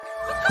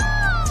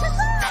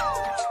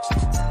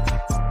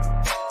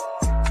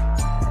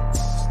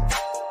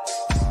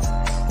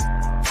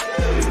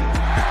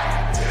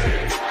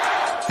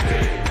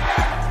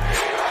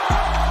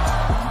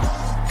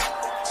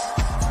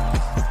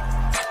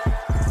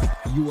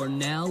You are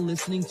now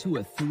listening to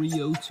a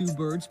 302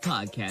 Birds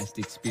podcast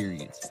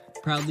experience,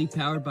 proudly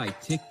powered by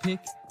Tick Pick,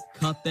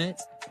 Cutbet,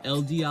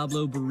 El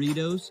Diablo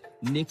Burritos,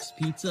 Nick's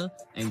Pizza,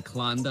 and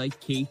Klondike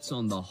Kate's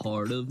on the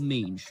heart of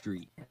Main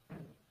Street.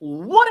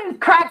 What is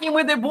cracking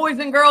with it, boys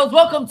and girls?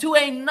 Welcome to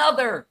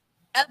another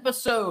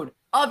episode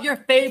of your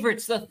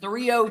favorites, the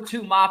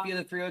 302 Mafia,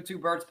 the 302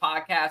 Birds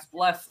podcast.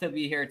 Blessed to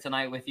be here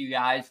tonight with you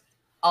guys.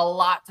 A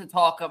lot to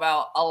talk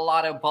about, a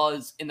lot of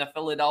buzz in the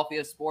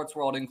Philadelphia sports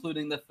world,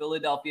 including the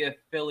Philadelphia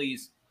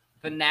Phillies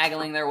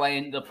finagling their way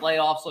into the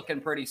playoffs,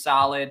 looking pretty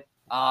solid.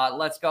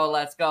 Let's go.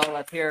 Let's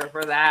hear it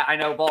for that. I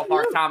know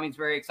Ballpark Tommy's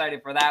very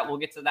excited for that. We'll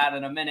get to that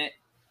in a minute.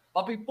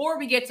 But before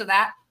we get to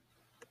that,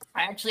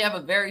 I actually have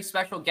a very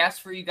special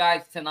guest for you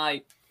guys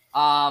tonight.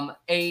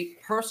 A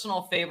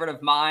personal favorite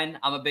of mine.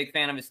 I'm a big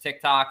fan of his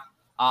TikTok.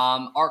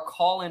 Our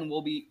call-in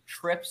will be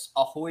Trips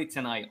Ahoy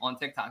tonight on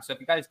TikTok. So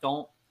if you guys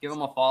don't, give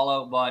him a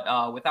follow.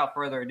 But without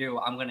further ado,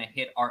 I'm going to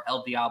hit our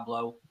El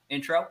Diablo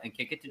intro and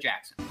kick it to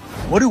Jackson.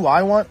 What do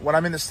I want when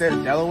I'm in the state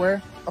of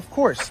Delaware? Of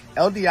course,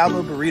 El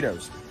Diablo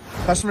Burritos.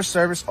 Customer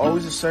service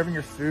always is serving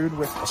your food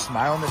with a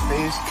smile on their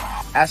face,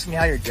 asking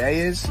how your day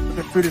is, but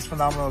their food is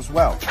phenomenal as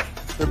well.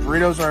 Their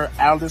burritos are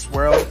out of this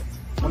world,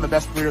 one of the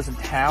best burritos in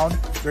town.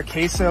 Their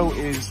queso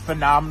is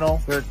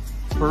phenomenal. Their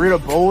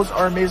burrito bowls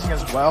are amazing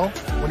as well.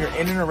 When you're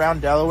in and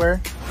around Delaware,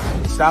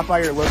 stop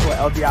by your local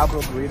El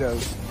Diablo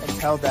Burritos and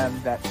tell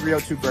them that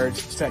 302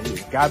 Birds sent you.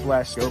 God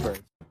bless, go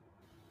Birds.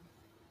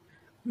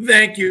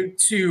 Thank you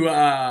to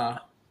El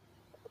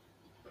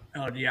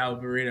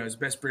Diablo Burritos,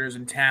 best burritos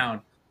in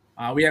town.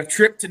 We have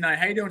Trip tonight.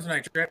 How you doing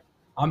tonight, Trip?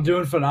 I'm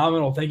doing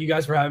phenomenal. Thank you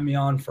guys for having me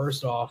on,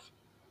 first off.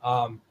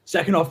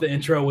 Second off, the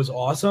intro was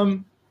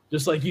awesome,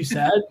 just like you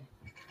said.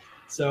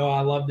 So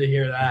I love to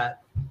hear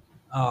that.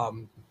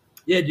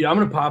 Yeah, dude, I'm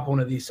going to pop one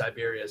of these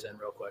Siberias in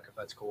real quick, if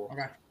that's cool.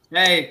 Okay.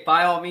 Hey,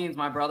 by all means,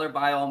 my brother,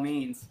 by all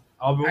means.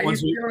 How you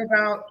feeling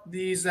about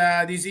these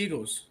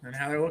Eagles and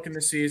how they're looking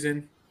this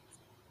season?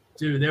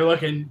 Dude,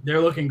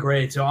 they're looking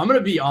great. So I'm going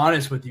to be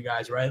honest with you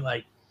guys, right?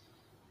 Like,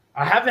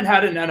 I haven't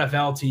had an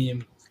NFL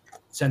team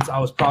since I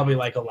was probably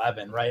like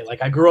 11, right?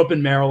 Like, I grew up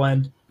in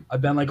Maryland.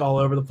 I've been like all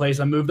over the place.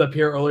 I moved up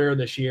here earlier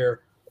this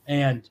year,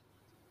 and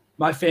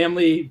my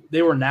family,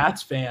 they were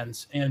Nats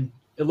fans, and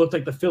it looked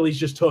like the Phillies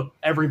just took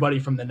everybody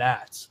from the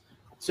Nats.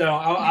 So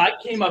I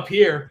came up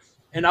here,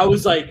 and I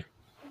was like,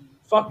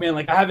 fuck, man,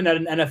 like, I haven't had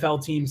an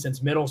NFL team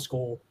since middle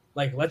school.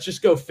 Like, let's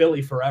just go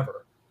Philly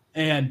forever.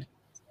 And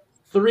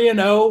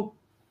 3-0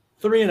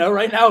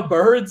 right now,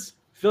 Birds.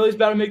 Philly's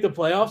about to make the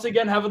playoffs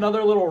again, have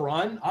another little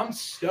run. I'm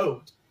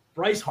stoked.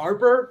 Bryce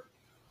Harper.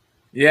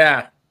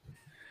 Yeah.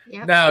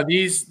 Yep. No,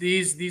 these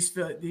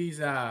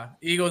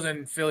Eagles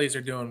and Phillies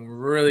are doing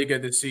really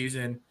good this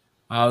season.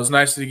 It was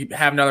nice to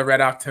have another Red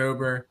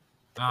October.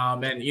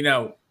 And you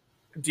know,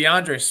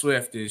 DeAndre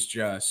Swift is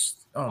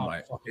just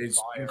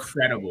it's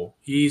incredible.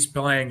 He's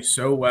playing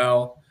so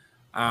well.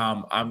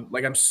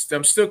 I'm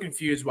still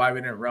confused why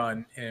we didn't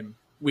run him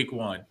week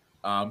one.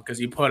 Because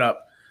he put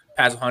up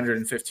past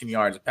 115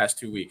 yards the past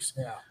 2 weeks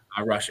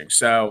rushing.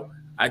 So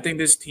I think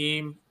this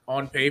team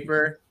on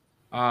paper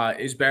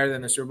is better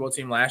than the Super Bowl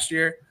team last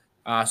year.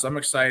 So I'm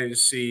excited to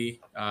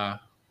see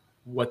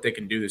what they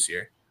can do this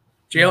year.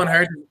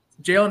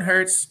 Jalen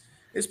Hurts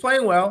is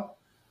playing well.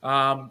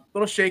 A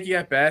little shaky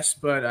at best,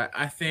 but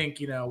I think,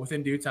 you know,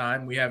 within due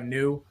time, we have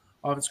new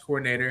offense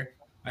coordinator.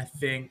 I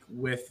think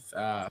with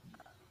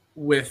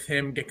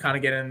him kind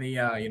of getting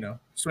the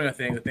swing of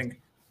things, I think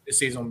this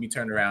season will be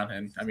turned around,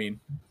 and I mean,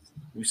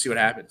 we see what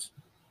happens.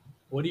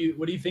 What do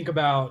you think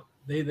about?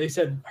 They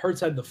said Hurts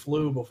had the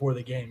flu before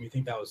the game. You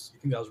think that was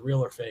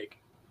real or fake?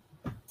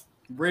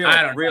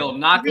 Real,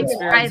 not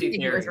conspiracy I think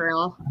theory. it was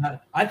real.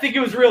 I think it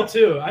was real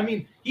too. I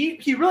mean,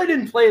 he really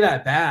didn't play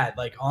that bad.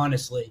 Like,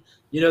 honestly,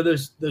 you know,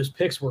 those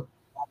picks weren't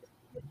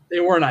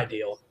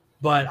ideal,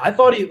 but I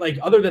thought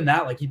other than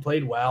that, like, he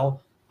played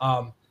well.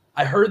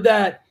 I heard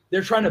that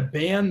they're trying to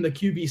ban the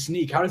QB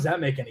sneak. How does that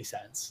make any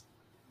sense?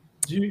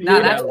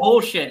 That's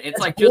bullshit. It's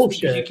like, just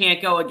bullshit. because you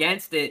can't go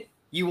against it,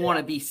 you want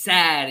to be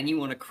sad and you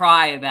want to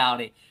cry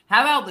about it.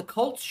 How about the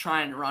Colts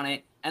trying to run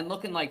it and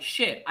looking like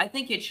shit? I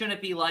think it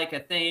shouldn't be like a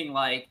thing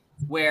like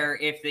where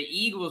if the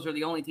Eagles are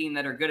the only team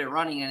that are good at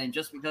running it, and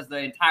just because the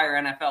entire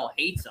NFL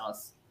hates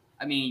us,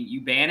 I mean,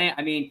 you ban it.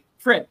 I mean,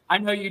 Fripp, I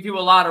know you do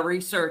a lot of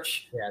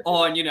research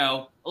on, you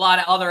know, a lot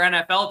of other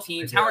NFL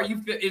teams. How are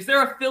you? Is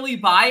there a Philly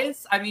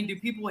bias? I mean, do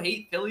people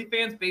hate Philly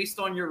fans based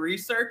on your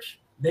research?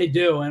 They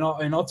do, and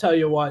I'll tell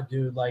you what,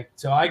 dude. Like,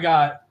 so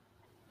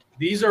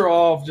these are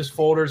all just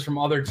folders from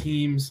other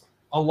teams,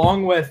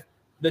 along with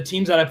the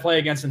teams that I play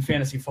against in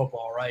fantasy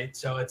football, right?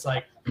 So it's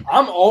like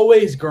I'm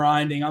always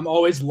grinding. I'm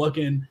always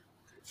looking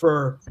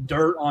for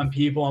dirt on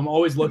people. I'm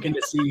always looking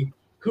to see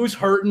who's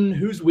hurting,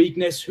 who's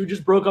weakness, who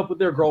just broke up with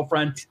their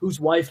girlfriend, whose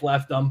wife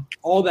left them,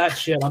 all that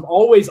shit. I'm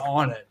always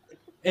on it.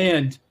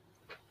 And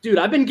dude,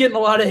 I've been getting a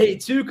lot of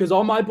hate too, because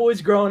all my boys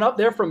growing up,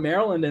 they're from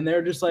Maryland, and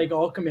they're just like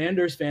all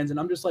Commanders fans. And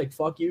I'm just like,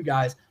 fuck you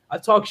guys.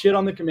 I've talked shit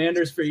on the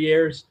Commanders for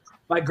years.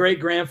 My great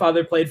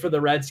grandfather played for the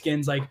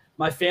Redskins. Like,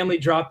 my family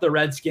dropped the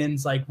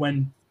Redskins like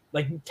when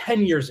like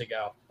 10 years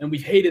ago, and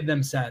we've hated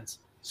them since.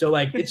 So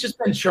like it's just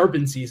been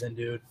chirping season,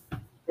 dude,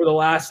 for the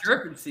last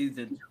Chirping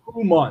season.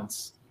 2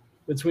 months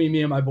between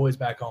me and my boys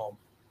back home.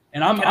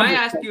 And Can I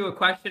ask you a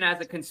question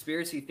as a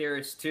conspiracy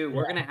theorist too?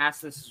 We're going to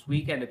ask this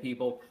weekend to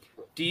people.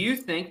 Do you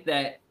think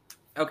that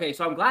 – okay,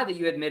 so I'm glad that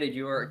you admitted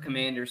you are a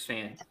Commanders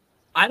fan.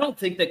 I don't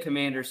think that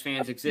Commanders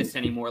fans exist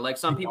anymore. Like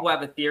some people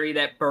have a theory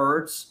that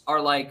birds are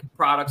like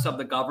products of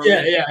the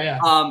government. Yeah.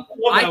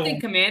 I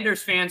think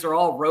Commanders fans are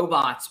all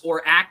robots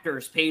or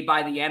actors paid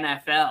by the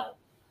NFL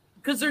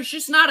because there's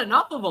just not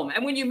enough of them.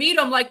 And when you meet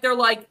them, like they're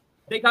like –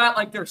 they got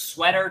like their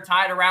sweater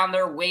tied around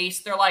their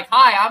waist. They're like,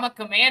 "Hi, I'm a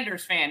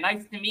Commanders fan.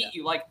 Nice to meet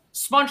you." Like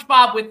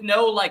SpongeBob with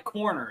no like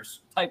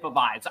corners type of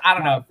vibes. I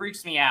don't know. It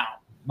freaks me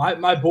out.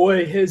 My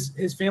boy,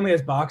 his family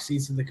has box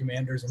seats in the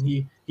Commanders, and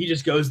he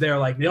just goes there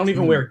like they don't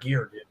even wear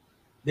gear, dude.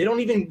 They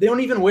don't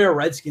even wear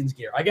Redskins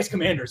gear. I guess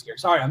Commanders gear.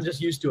 Sorry, I'm just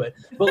used to it.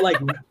 But like,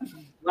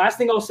 last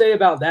thing I'll say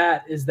about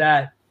that is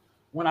that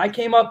when I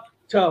came up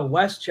to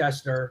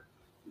Westchester,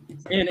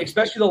 and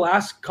especially the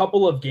last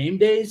couple of game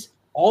days,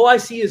 all I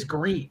see is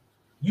green.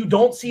 You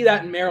don't see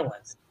that in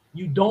Maryland.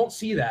 You don't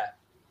see that.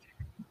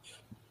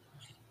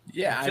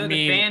 Yeah, so I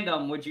mean, the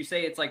fandom, would you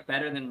say it's like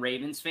better than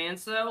Ravens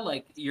fans though?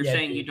 Like you're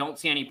saying dude. You don't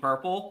see any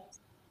purple?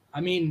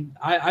 I mean,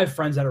 I have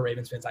friends that are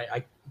Ravens fans.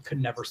 I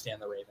could never stand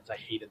the Ravens. I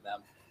hated them.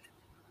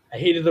 I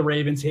hated the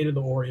Ravens, hated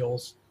the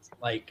Orioles.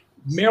 Like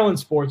Maryland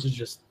sports is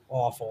just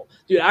awful.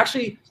 Dude,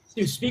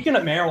 speaking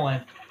of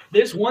Maryland,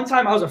 this one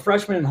time I was a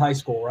freshman in high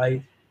school,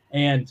 right?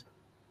 And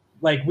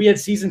like we had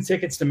season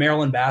tickets to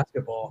Maryland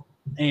basketball,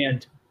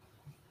 and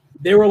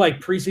they were like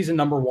preseason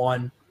number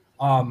 1.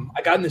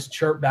 I got in this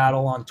chirp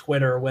battle on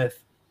Twitter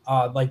with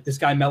like this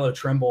guy Melo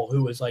Trimble,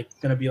 who was like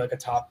going to be like a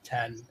top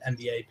 10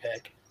 NBA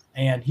pick,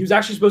 and he was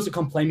actually supposed to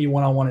come play me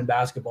one-on-one in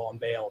basketball and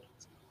bailed.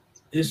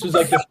 This was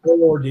like this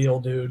whole ordeal,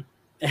 dude.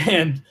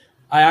 And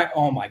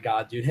oh my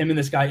god, dude, him and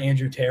this guy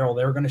Andrew Terrell,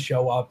 they were going to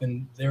show up,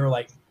 and they were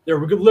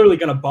literally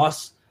going to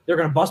bus. They're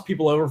going to bus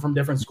people over from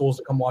different schools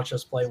to come watch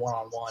us play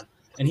one-on-one,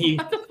 and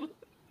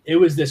it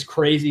was this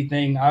crazy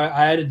thing.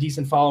 I had a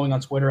decent following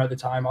on Twitter at the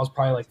time. I was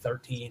probably like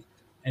 13,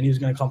 and he was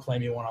going to come play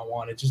me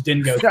one-on-one. It just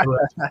didn't go through.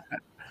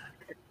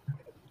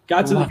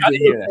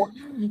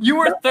 You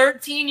were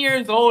 13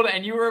 years old,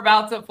 and you were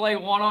about to play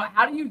one-on-one.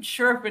 How do you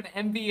chirp an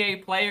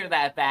NBA player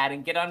that bad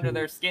and get under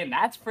their skin?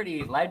 That's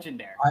pretty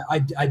legendary. I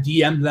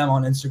DM'd them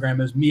on Instagram.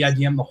 It was me. I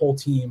DM'd the whole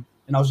team,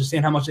 and I was just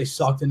saying how much they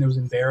sucked, and it was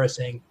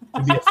embarrassing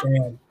to be a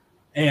fan.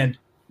 And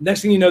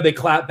next thing you know, they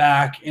clap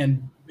back,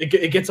 and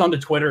it gets onto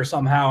Twitter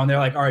somehow, and they're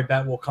like, "All right,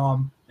 bet we'll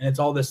come." And it's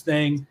all this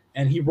thing.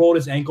 And he rolled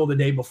his ankle the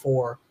day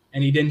before,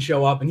 and he didn't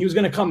show up. And he was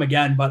going to come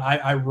again, but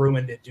I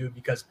ruined it, dude,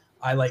 because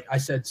I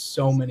said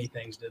so many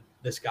things to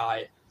this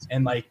guy.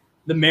 And like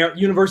the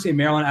University of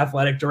Maryland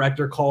athletic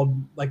director called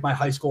like my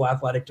high school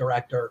athletic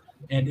director,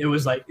 and it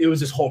was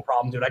this whole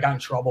problem, dude. I got in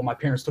trouble. My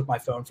parents took my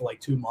phone for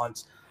like 2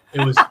 months.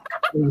 It was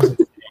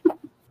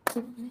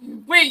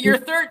Wait, you're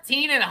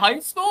 13 in high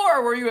school,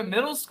 or were you in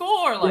middle school,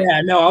 or like?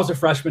 Yeah, no, I was a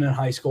freshman in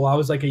high school. I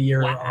was like a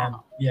year,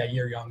 wow.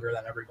 Year younger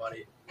than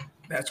everybody.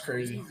 That's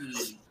crazy.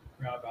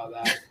 Forgot about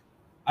that.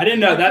 I didn't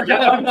know that.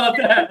 About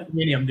that.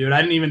 Medium, dude.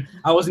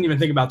 I wasn't even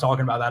thinking about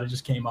talking about that. It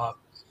just came up.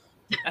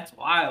 That's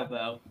wild,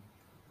 though.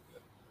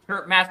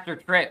 Trip Master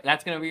Trip.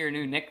 That's gonna be your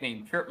new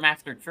nickname, Trip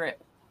Master Trip.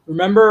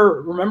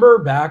 Remember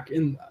back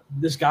in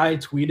this guy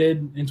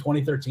tweeted in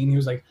 2013. He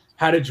was like,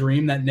 "Had a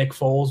dream that Nick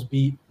Foles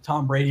beat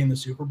Tom Brady in the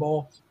Super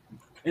Bowl."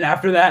 And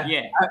after that,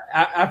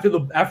 after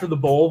the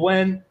bowl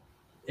win,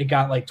 it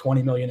got like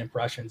 20 million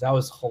impressions. That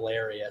was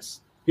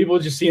hilarious. People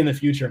just see in the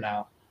future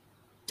now.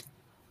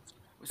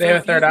 So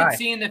if you could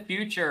see in the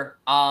future,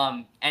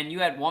 and you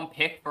had one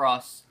pick for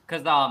us,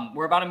 because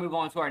we're about to move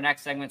on to our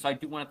next segment. So I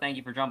do want to thank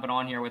you for jumping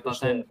on here with us,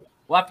 sure. And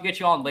we'll have to get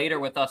you on later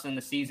with us in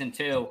the season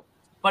too.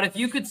 But if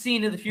you could see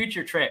into the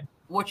future, Trip,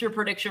 what's your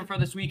prediction for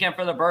this weekend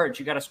for the Birds?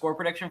 You got a score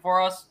prediction for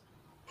us?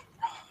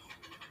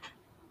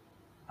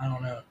 I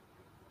don't know.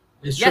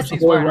 It's yes,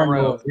 he's wearing a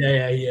robe.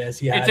 Yeah, he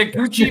is. It's a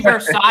Gucci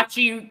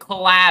Versace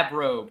collab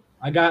robe.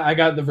 I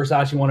got the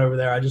Versace one over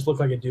there. I just look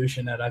like a douche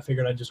in it. I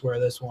figured I'd just wear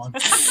this one.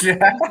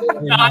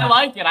 I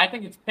like it. I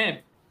think it's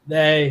pimp.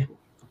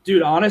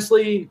 Dude,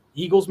 honestly,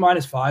 Eagles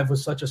 -5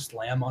 was such a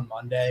slam on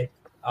Monday.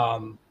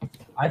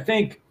 I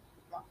think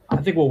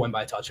we'll win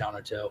by a touchdown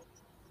or two.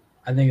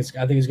 I think it's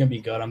gonna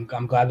be good.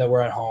 I'm glad that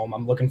we're at home.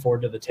 I'm looking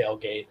forward to the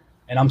tailgate,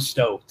 and I'm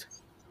stoked.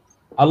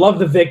 I love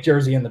the Vic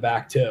jersey in the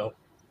back too.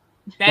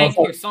 Thank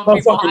you. Some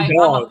people,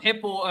 I'm a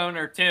pit bull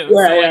owner too.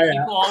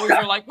 People always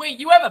are like, "Wait,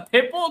 you have a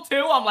pit bull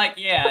too?" I'm like,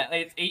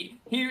 "Yeah."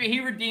 He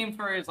redeemed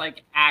for his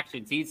like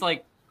actions. He's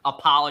like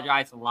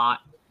apologized a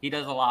lot. He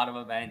does a lot of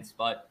events,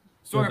 but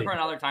story for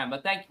another time.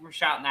 But thank you for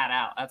shouting that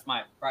out. That's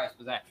my prized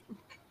possession.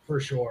 For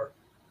sure.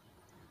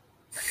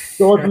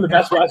 Story from the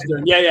Best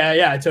Western.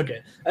 Yeah. I took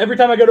it. Every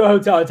time I go to a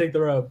hotel, I take the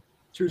robe.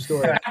 True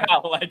story.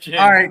 Legend.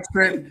 All right,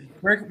 Trip.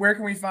 Where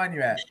can we find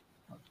you at?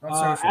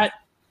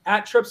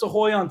 At Trips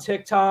Ahoy on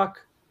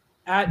TikTok,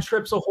 at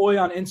Trips Ahoy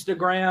on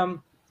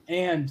Instagram,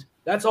 and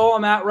that's all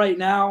I'm at right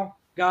now.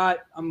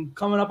 I'm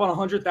coming up on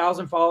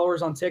 100,000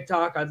 followers on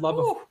TikTok. I'd love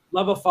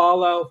a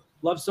follow.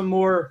 Love some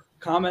more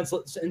comments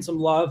and some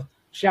love.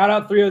 Shout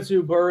out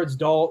 302 Birds,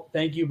 Dalt.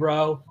 Thank you,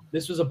 bro.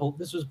 This was a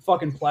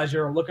fucking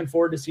pleasure. I'm looking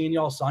forward to seeing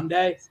y'all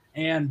Sunday,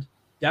 and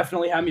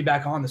definitely have me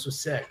back on. This was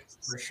sick.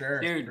 For sure.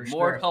 Dude,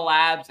 more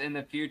collabs in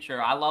the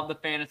future. I love the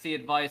fantasy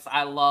advice.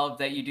 I love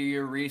that you do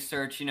your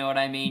research. You know what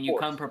I mean? You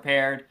come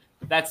prepared.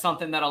 That's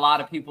something that a lot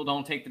of people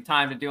don't take the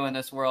time to do in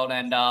this world.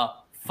 And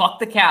fuck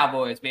the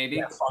Cowboys, baby.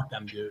 Yeah, fuck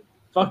them, dude.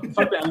 Fuck the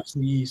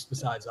NFC East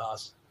besides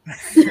us.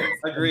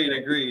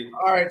 Agreed.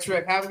 All right,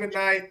 Trick. Have a good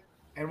night,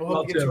 and we'll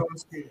hope you get you on the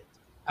screen.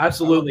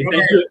 Absolutely.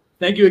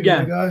 Thank you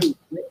again. guys.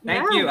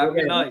 Thank you. Have a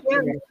good night.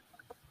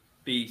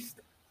 Beast.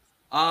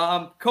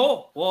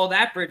 Cool. Well,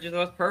 that bridges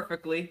us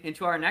perfectly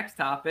into our next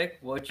topic,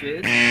 which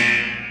is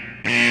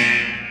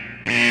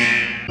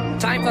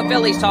Time for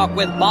Phillies talk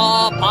with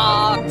Bob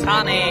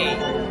Tommy.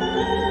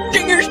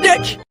 Junior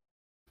Stitch.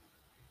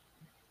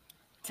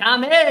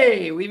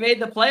 Tommy. We made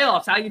the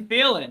playoffs. How you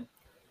feeling?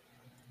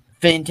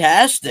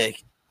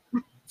 Fantastic.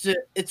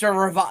 It's a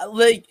revival.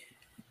 Like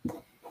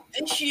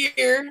this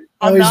year,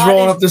 Oh, he's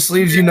rolling up the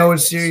sleeves. You know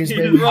it's serious, He's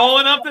baby.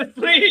 rolling up the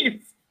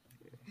sleeves.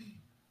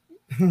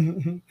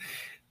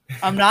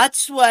 I'm not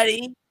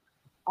sweaty.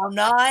 I'm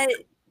not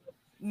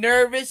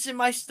nervous in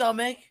my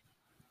stomach.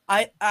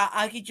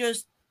 I could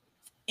just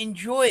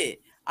enjoy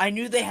it. I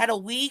knew they had a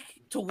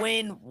week to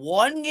win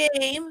one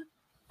game.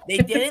 They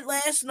did it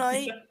last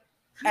night.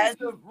 As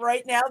of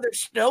right now, they're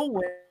still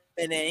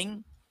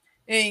winning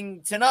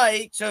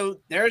tonight. So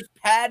there's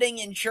padding,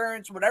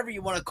 insurance, whatever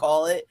you want to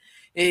call it.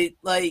 It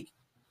like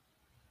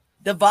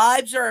the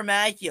vibes are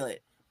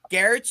immaculate.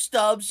 Garrett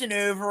Stubbs in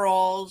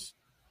overalls.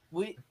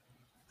 The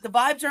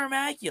vibes are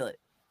immaculate.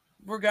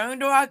 We're going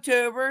to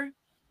October.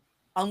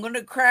 I'm going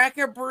to crack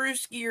a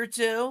brewski or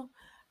two.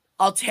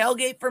 I'll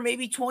tailgate for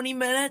maybe 20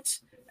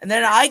 minutes. And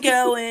then I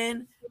go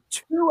in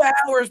 2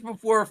 hours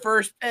before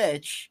first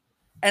pitch.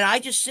 And I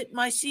just sit in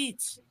my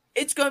seats.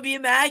 It's going to be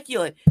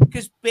immaculate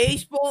because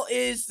baseball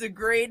is the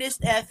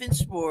greatest effing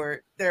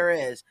sport there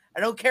is. I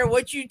don't care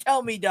what you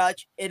tell me,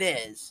 Dutch. It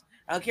is.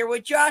 I don't care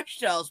what Josh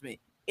tells me.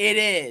 It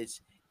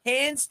is.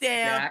 Hands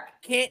down,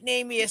 Jack. Can't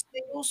name me a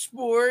single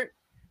sport.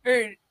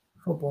 Or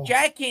Football.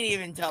 Jack can't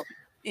even tell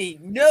me.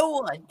 No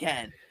one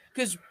can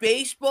because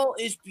baseball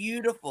is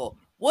beautiful.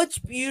 What's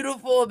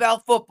beautiful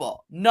about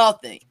football?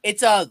 Nothing.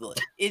 It's ugly.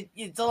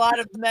 It's a lot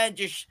of men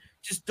just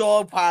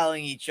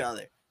dogpiling each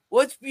other.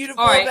 What's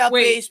beautiful about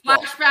baseball?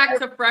 Flashback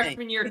to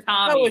freshman year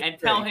Tommy and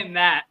tell him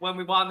that when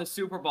we won the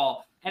Super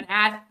Bowl. And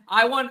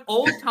I want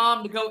old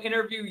Tom to go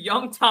interview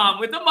young Tom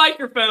with a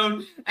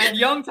microphone. And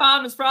young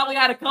Tom has probably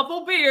had a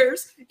couple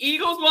beers.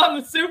 Eagles won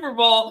the Super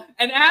Bowl.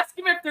 And ask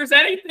him if there's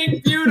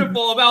anything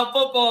beautiful about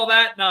football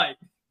that night.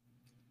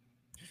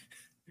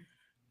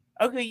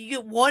 Okay, you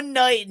get one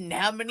night in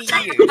how many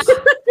years?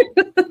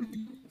 Maybe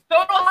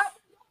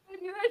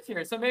this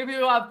year. So maybe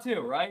we'll have two,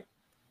 right?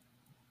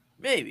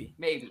 Maybe.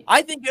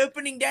 I think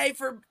opening day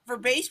for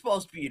baseball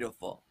is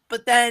beautiful,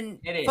 but then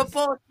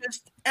football is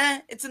just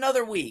it's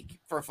another week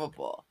for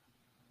football.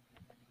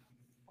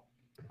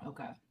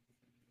 Okay.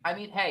 I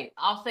mean, hey,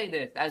 I'll say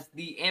this as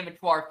the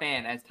amateur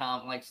fan, as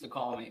Tom likes to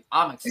call me.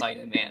 I'm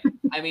excited, man.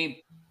 I mean,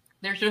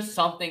 there's just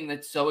something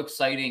that's so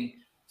exciting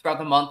throughout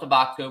the month of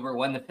October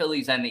when the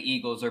Phillies and the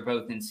Eagles are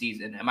both in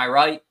season. Am I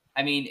right?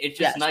 I mean, it's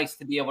just nice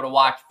to be able to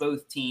watch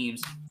both teams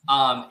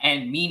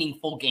and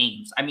meaningful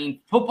games. I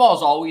mean, football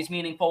is always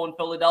meaningful in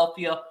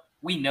Philadelphia.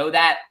 We know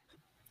that.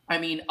 I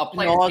mean, a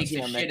player takes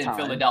a shit in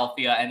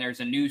Philadelphia and there's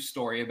a news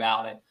story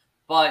about it.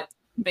 But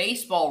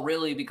baseball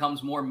really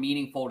becomes more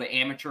meaningful to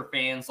amateur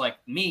fans like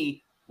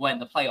me when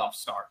the playoffs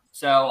start.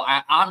 So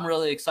I'm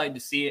really excited to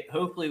see it.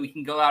 Hopefully we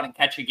can go out and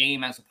catch a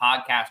game as a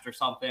podcast or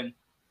something.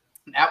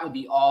 That would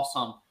be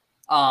awesome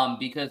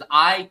because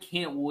I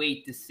can't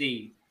wait to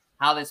see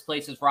how this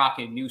place is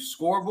rocking. New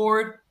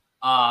scoreboard,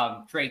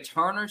 Trey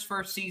Turner's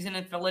first season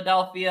in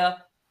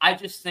Philadelphia. I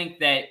just think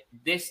that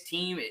this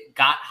team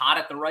got hot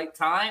at the right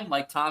time.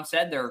 Like Tom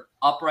said, they're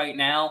up right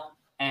now.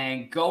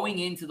 And going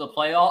into the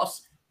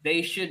playoffs,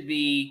 they should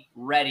be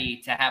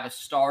ready to have a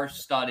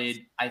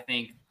star-studded, I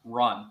think,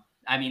 run.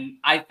 I mean,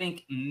 I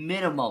think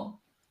minimum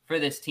for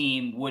this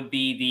team would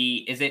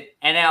be is it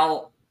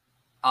NL,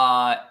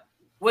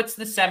 what's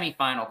the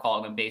semifinal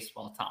called in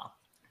baseball, Tom?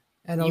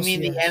 NLCS. You mean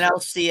the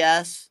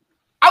NLCS?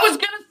 I was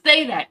going to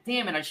say that.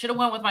 Damn it. I should have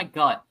went with my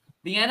gut.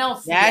 The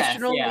NLCS.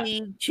 National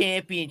League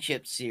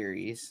Championship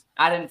Series.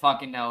 I didn't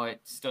fucking know it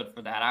stood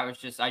for that. I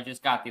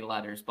just got the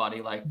letters,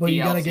 buddy. Like but DLC.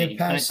 You gotta get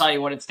past. Gonna tell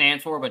you what it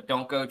stands for, but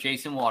don't go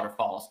chasing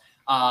waterfalls.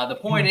 The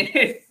point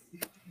is,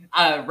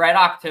 Red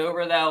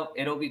October, though,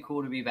 it'll be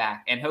cool to be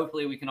back. And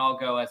hopefully we can all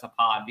go as a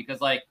pod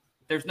because, like,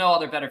 there's no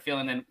other better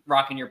feeling than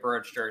rocking your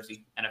Birds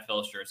jersey and a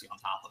Phillies jersey on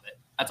top of it.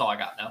 That's all I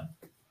got, though.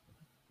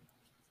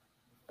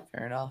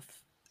 Fair enough.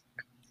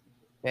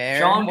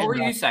 Sean, what were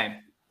you saying?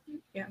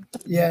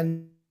 Yeah.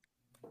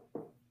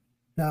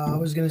 No, I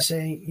was gonna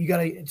say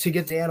to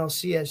get the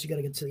NLCS, you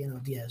gotta get to the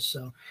NLDS.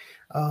 So,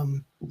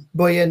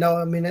 but yeah, no,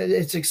 I mean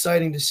it's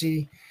exciting to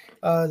see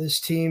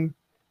this team.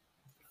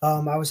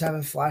 I was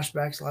having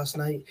flashbacks last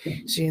night,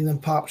 seeing them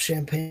pop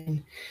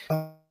champagne.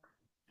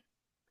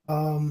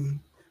 And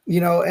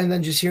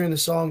then just hearing the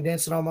song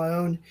 "Dancing on My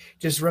Own"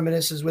 just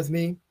reminisces with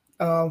me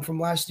from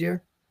last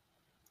year.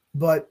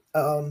 But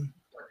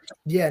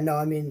yeah, no,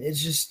 I mean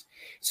it's just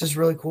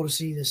really cool to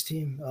see this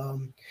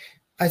team.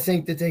 I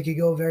think that they could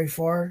go very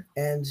far,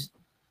 and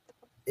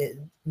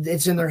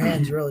it's in their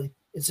hands. Really,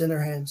 it's in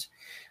their hands.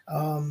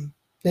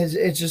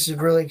 It's just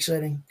really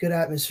exciting. Good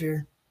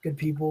atmosphere, good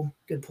people,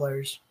 good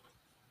players.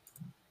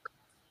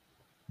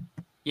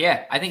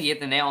 Yeah, I think you hit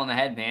the nail on the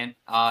head, man.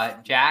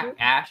 Jack,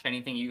 Ash,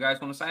 anything you guys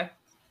want to say?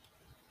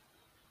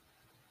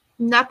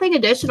 Nothing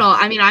additional.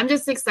 I mean, I'm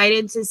just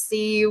excited to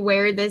see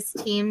where this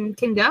team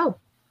can go.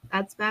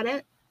 That's about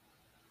it.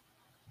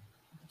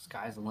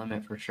 Sky's the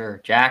limit for sure.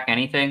 Jack,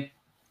 anything?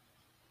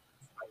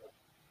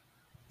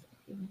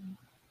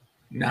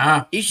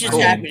 Nah, He's just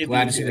happy to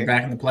glad be to see here. them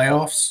back in the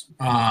playoffs.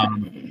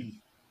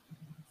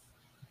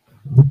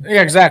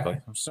 Yeah, exactly.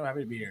 I'm so happy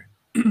to be here.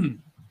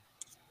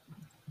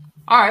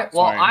 All right.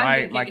 Well, Sorry, I'm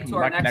my going to get to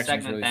our next connection's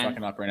segment really then.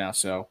 fucking up right now,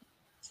 so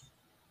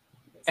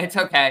It's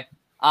okay.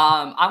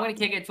 I'm going to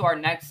kick it to our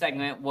next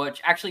segment,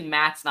 which actually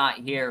Matt's not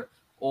here,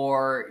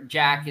 or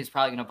Jack is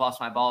probably going to bust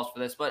my balls for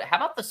this. But how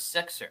about the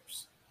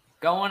Sixers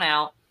going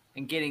out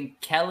and getting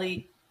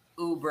Kelly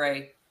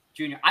Oubre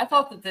Jr.? I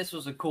thought that this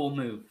was a cool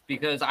move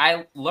because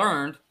I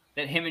learned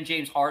that him and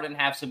James Harden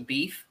have some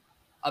beef.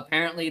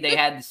 Apparently, they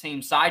had the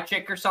same side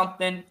chick or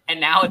something,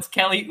 and now it's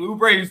Kelly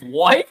Oubre's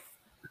wife.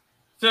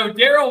 So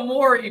Daryl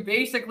Morey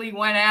basically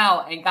went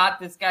out and got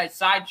this guy's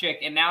side chick,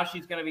 and now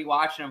she's going to be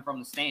watching him from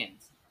the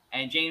stands.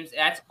 And James,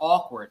 that's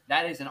awkward.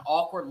 That is an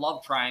awkward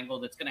love triangle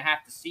that's going to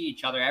have to see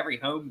each other every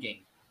home game.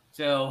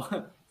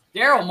 So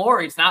Daryl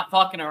Morey's not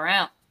fucking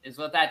around, is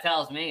what that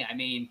tells me. I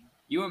mean,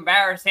 you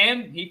embarrass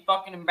him, he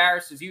fucking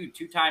embarrasses you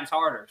 2 times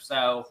harder.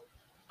 So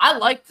I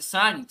like the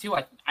signing too.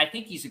 I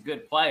think he's a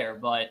good player,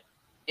 but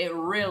it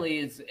really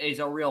is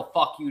a real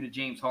fuck you to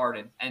James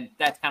Harden, and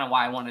that's kind of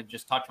why I want to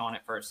just touch on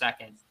it for a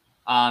second.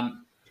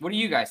 What do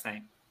you guys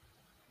think?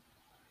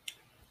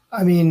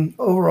 I mean,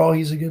 overall,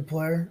 he's a good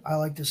player. I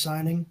like the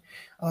signing.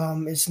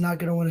 It's not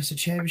going to win us a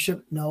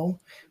championship, no,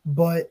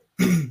 but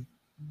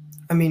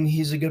I mean,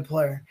 he's a good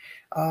player.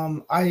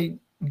 I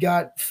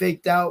got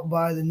faked out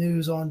by the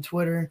news on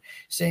Twitter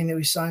saying that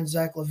we signed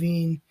Zach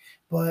LaVine,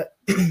 but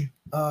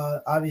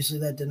obviously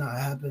that did not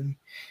happen.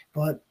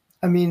 But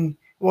I mean,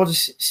 we'll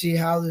just see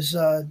how this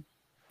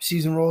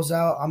season rolls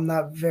out. I'm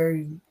not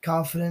very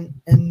confident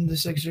in the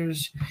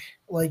Sixers,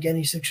 like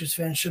any Sixers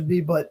fan should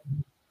be, but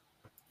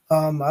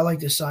I like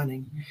this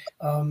signing.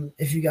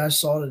 If you guys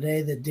saw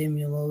today that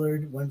Damian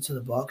Lillard went to the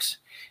Bucks,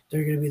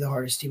 they're going to be the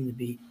hardest team to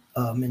beat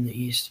in the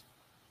East.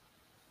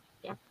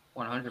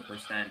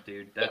 100%,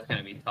 dude. That's going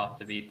to be tough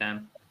to beat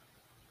them.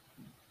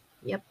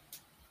 Yep.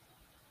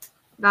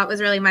 That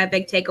was really my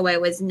big takeaway,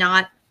 was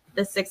not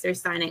the Sixers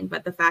signing,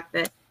 but the fact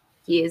that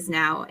he is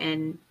now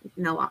in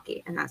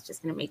Milwaukee, and that's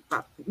just going to make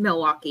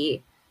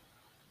Milwaukee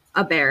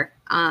a bear.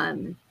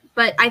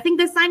 But I think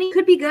this signing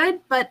could be good.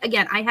 But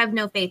again, I have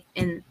no faith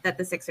in that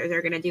the Sixers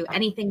are going to do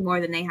anything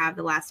more than they have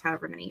the last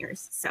however many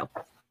years. So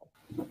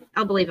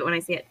I'll believe it when I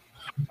see it.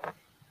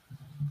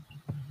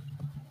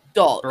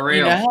 Dalt, For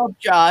you real. know how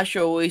Josh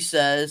always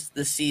says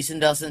the season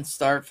doesn't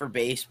start for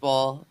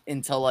baseball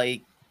until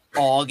like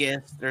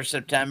August or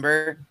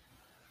September?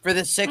 For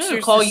the I'm Sixers,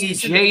 going to call the you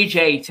season-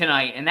 JJ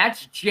tonight, and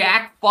that's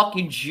Jack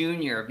fucking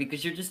Jr.,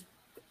 because you're just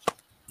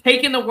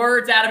taking the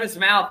words out of his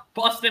mouth,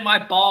 busting my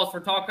balls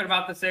for talking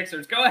about the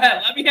Sixers. Go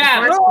ahead. Let me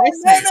have it. No.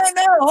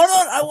 Hold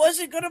on. I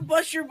wasn't going to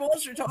bust your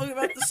balls for talking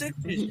about the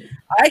Sixers.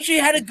 I actually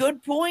had a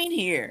good point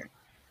here.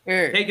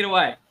 Take it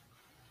away.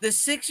 The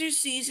Sixers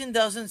season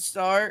doesn't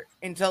start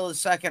until the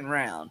second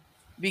round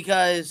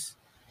because,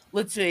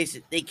 let's face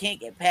it, they can't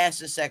get past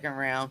the second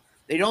round.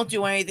 They don't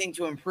do anything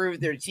to improve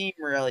their team,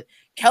 really.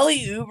 Kelly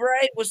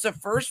Oubre was the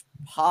first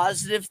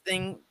positive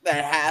thing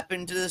that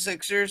happened to the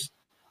Sixers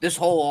this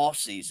whole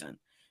offseason.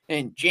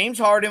 And James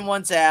Harden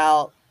wants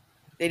out.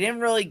 They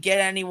didn't really get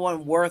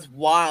anyone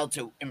worthwhile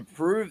to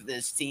improve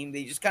this team.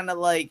 They just kind of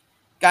like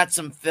got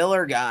some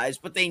filler guys,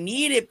 but they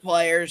needed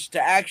players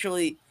to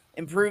actually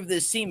improve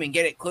this team and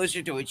get it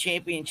closer to a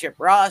championship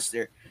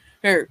roster.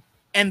 Here,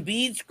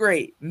 Embiid's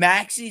great.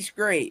 Maxi's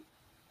great.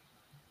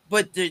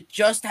 But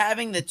just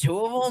having the two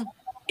of them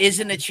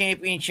isn't a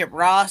championship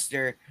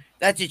roster.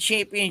 That's a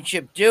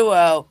championship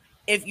duo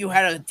if you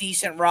had a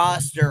decent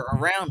roster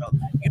around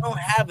them. You don't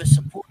have a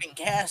supporting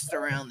cast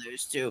around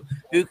those two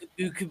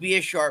who could be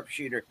a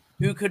sharpshooter,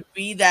 who could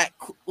be that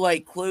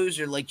like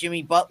closer like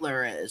Jimmy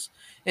Butler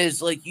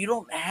is like you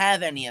don't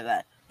have any of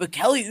that. But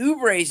Kelly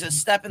Oubre is a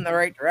step in the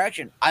right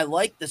direction. I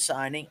like the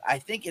signing. I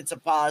think it's a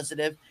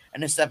positive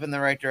and a step in the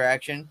right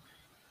direction.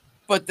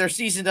 But their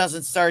season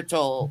doesn't start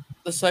till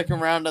the second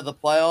round of the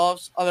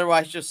playoffs.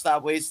 Otherwise, just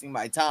stop wasting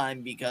my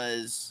time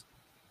because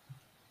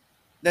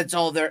that's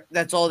all that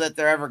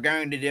they're ever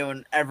going to do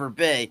and ever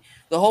be.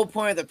 The whole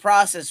point of the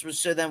process was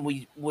so then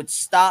we would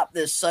stop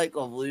this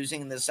cycle of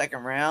losing in the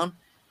second round,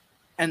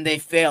 and they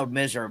failed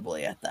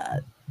miserably at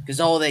that because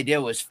all they did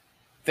was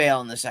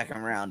fail in the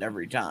second round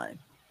every time.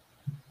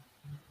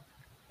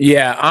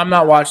 Yeah, I'm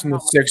not watching the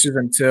Sixers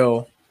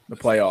until the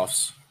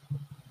playoffs.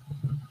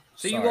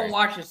 So you won't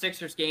watch the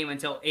Sixers game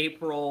until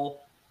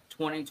April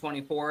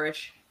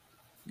 2024-ish?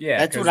 Yeah.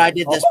 That's what I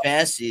did this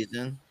past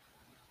season.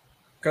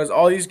 Because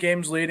all these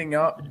games leading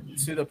up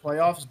to the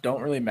playoffs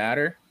don't really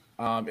matter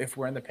if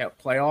we're in the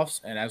playoffs.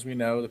 And as we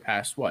know, the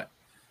past,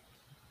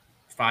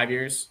 5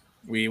 years,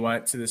 we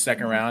went to the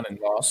second round and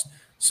lost.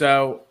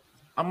 So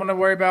I'm going to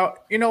worry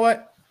about, you know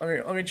what?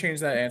 Let me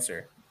change that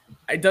answer.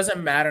 It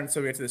doesn't matter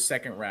until we get to the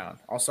second round.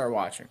 I'll start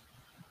watching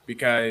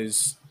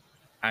because,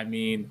 I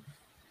mean,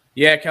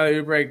 yeah, Kelly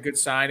Oubre, good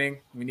signing.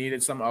 We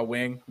needed a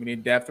wing. We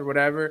need depth or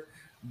whatever.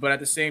 But at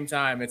the same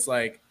time, it's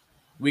like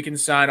we can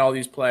sign all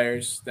these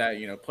players that,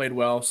 played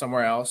well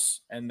somewhere else,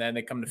 and then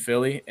they come to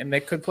Philly, and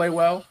they could play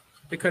well.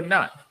 They could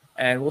not.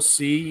 And we'll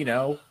see,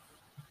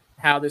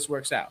 how this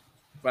works out.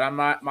 But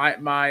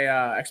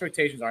my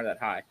expectations aren't that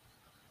high.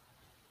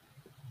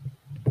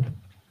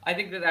 I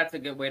think that's a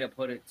good way to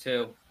put it,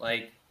 too.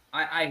 Like,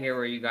 I hear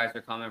where you guys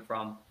are coming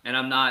from. And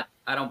I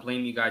don't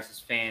blame you guys as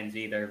fans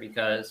either,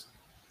 because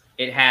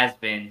it has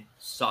been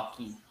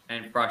sucky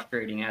and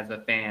frustrating as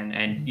a fan,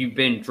 and you've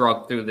been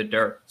drugged through the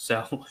dirt.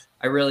 So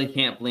I really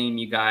can't blame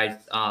you guys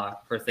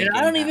for thinking And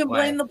I don't even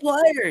blame the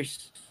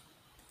players.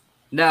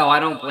 No, I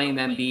don't blame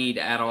Embiid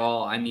at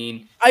all. I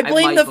mean, I might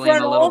blame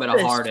front a little office. bit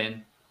of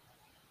Harden.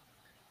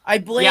 I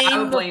blame I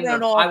would blame the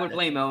front office. I would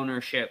blame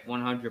ownership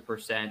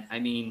 100%. I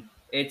mean,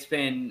 it's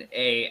been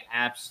a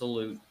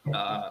absolute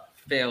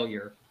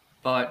failure.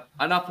 But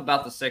enough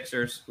about the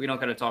Sixers. We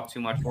don't got to talk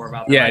too much more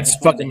about that. Yeah, it's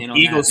fucking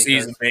Eagles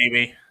season,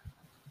 baby.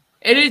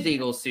 It is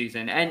Eagles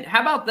season. And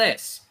how about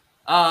this?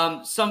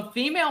 Some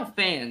female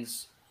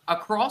fans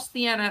across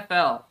the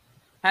NFL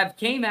have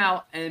came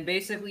out and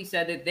basically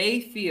said that they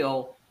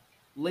feel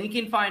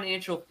Lincoln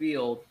Financial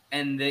Field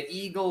and the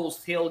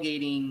Eagles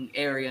tailgating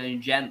area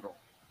in general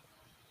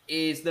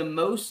is the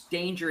most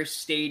dangerous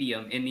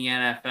stadium in the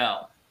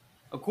NFL.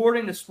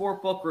 According to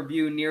Sportbook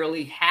Review,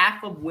 nearly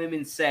half of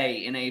women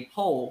say in a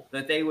poll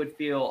that they would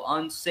feel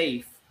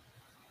unsafe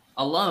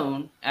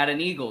alone at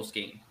an Eagles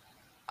game.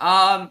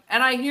 And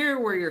I hear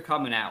where you're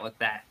coming at with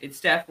that.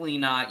 It's definitely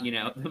not,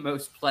 the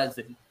most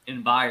pleasant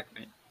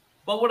environment.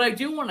 But what I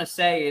do want to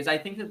say is I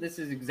think that this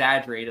is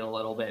exaggerated a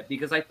little bit,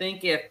 because I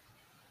think if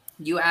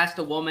you asked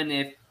a woman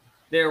if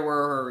there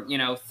were,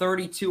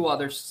 32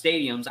 other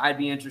stadiums, I'd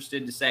be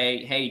interested to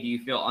say, hey, do you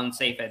feel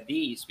unsafe at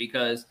these?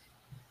 Because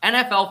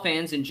NFL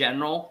fans in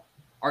general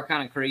are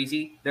kind of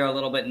crazy. They're a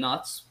little bit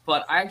nuts.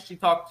 But I actually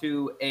talked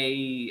to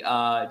a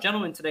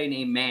gentleman today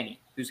named Manny,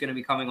 who's going to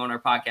be coming on our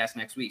podcast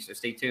next week, so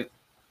stay tuned.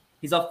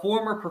 He's a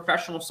former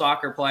professional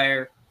soccer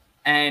player,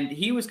 and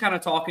he was kind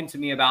of talking to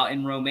me about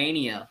in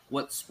Romania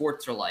what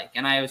sports are like.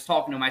 And I was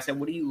talking to him. I said,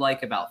 what do you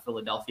like about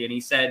Philadelphia? And he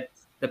said,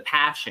 the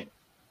passion.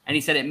 And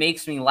he said, it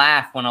makes me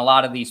laugh when a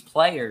lot of these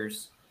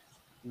players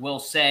will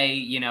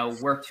say,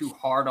 we're too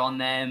hard on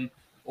them,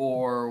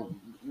 or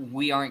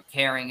we aren't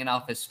caring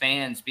enough as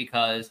fans,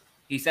 because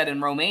he said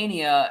in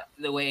Romania,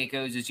 the way it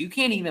goes is you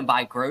can't even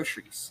buy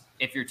groceries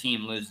if your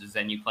team loses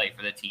and you play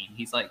for the team.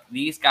 He's like,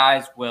 these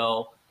guys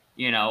will,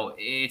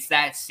 it's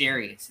that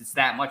serious. It's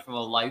that much of a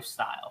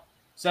lifestyle.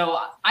 So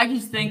I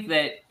just think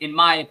that, in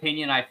my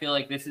opinion, I feel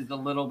like this is a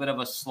little bit of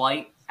a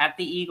slight at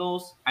the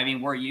Eagles. I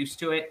mean, we're used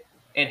to it.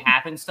 It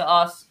happens to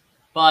us.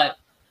 But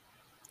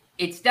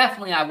it's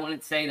definitely, I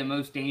wouldn't say, the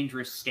most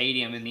dangerous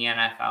stadium in the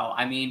NFL.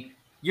 I mean,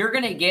 you're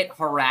going to get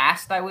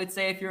harassed, I would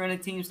say, if you're in a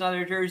team's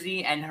leather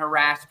jersey, and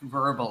harassed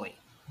verbally.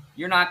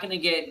 You're not going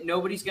to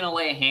nobody's going to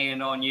lay a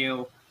hand on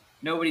you.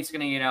 Nobody's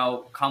going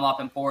to, come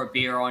up and pour a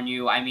beer on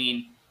you. I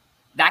mean,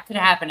 that could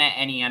happen at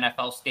any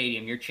NFL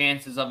stadium. Your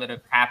chances of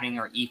it happening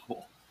are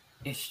equal.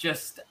 It's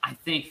just, I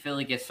think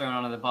Philly gets thrown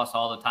under the bus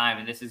all the time,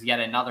 and this is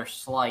yet another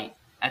slight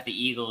at the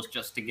Eagles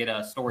just to get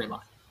a storyline.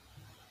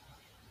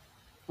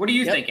 What do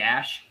you think,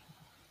 Ash?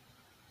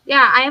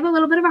 Yeah, I have a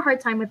little bit of a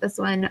hard time with this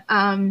one.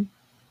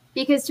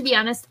 Because, to be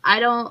honest, I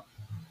don't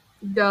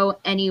go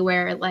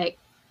anywhere like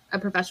a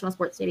professional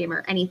sports stadium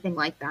or anything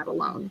like that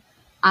alone.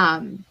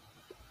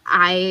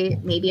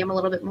 Maybe I'm a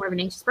little bit more of an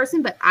anxious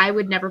person, but I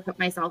would never put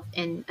myself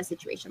in a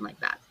situation like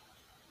that.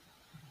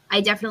 I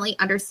definitely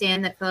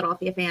understand that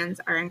Philadelphia fans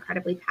are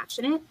incredibly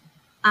passionate,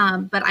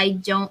 but I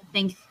don't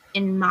think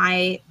in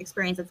my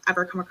experience it's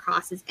ever come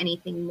across as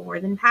anything more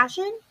than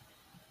passion.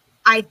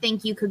 I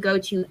think you could go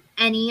to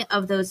any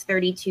of those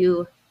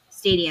 32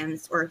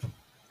 stadiums or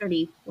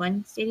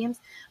 31 stadiums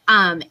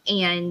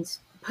and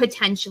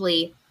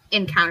potentially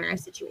encounter a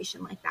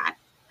situation like that.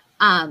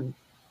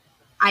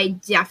 I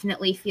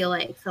definitely feel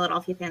like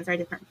Philadelphia fans are a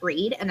different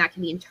breed, and that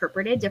can be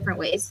interpreted different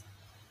ways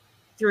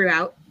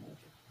throughout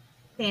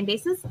fan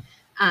bases. So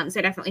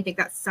I definitely think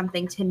that's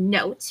something to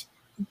note,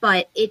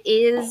 but it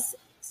is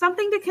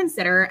something to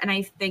consider. And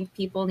I think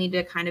people need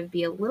to kind of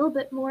be a little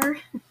bit more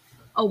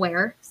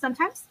aware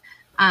sometimes.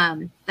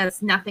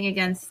 That's nothing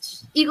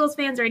against Eagles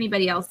fans or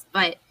anybody else,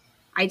 but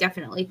I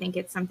definitely think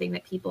it's something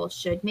that people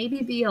should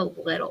maybe be a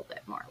little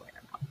bit more aware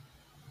about.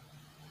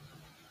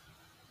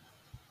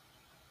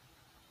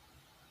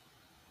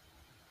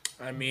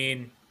 I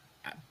mean,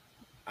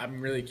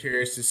 I'm really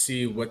curious to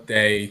see what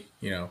they,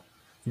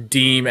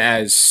 deem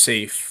as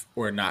safe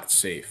or not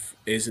safe.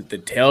 Is it the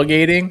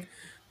tailgating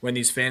when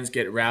these fans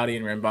get rowdy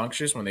and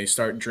rambunctious when they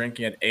start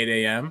drinking at 8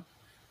 a.m.?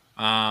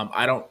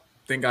 I don't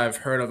think I've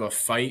heard of a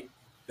fight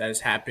that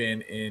has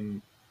happened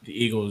in the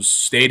Eagles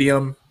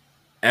stadium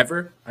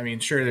ever. I mean,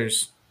 sure,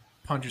 there's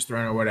punches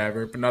thrown or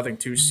whatever, but nothing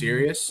too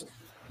serious.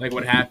 Like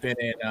what happened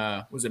in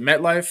was it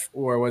MetLife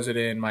or was it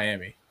in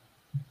Miami?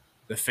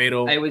 The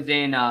fatal. It was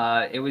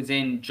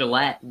in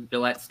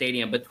Gillette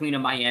Stadium between a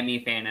Miami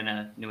fan and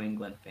a New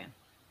England fan.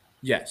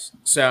 Yes.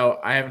 So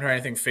I haven't heard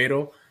anything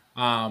fatal.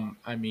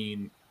 I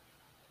mean,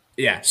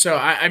 yeah. So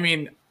I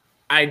mean,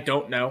 I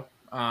don't know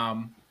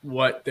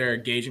what they're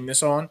gauging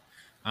this on,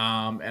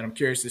 and I'm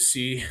curious to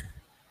see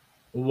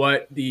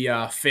what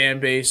the fan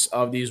base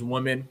of these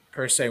women,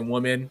 per se,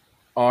 women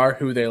are,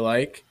 who they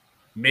like.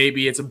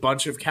 Maybe it's a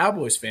bunch of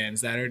Cowboys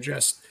fans that are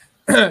just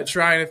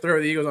trying to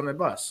throw the Eagles on the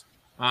bus.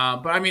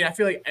 But I mean, I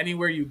feel like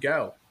anywhere you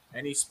go,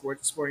 any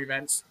sport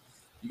events,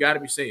 you got to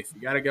be safe.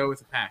 You got to go with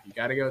the pack. You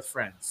got to go with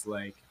friends.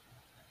 Like,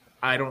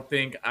 I don't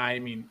think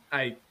an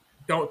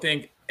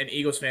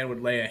Eagles fan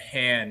would lay a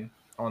hand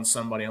on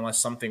somebody unless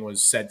something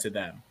was said to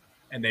them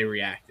and they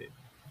reacted.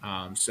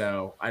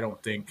 So I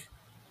don't think,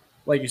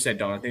 like you said,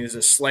 Don, I think there's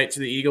a slight to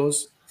the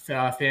Eagles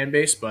fan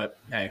base, but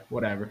hey,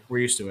 whatever. We're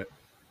used to it.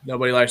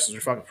 Nobody likes us.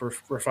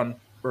 We're fun.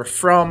 We're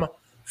from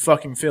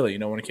fucking Philly.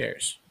 No one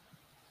cares.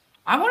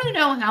 I want to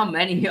know how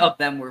many of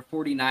them were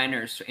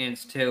 49ers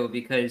fans too,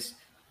 because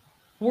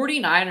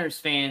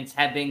 49ers fans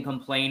have been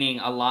complaining.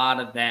 A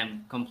lot of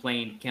them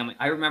complained.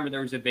 I remember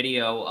there was a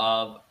video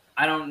of,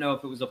 I don't know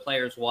if it was a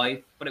player's wife,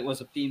 but it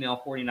was a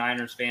female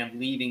 49ers fan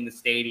leaving the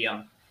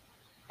stadium.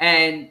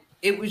 And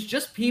it was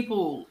just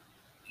people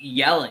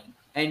yelling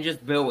and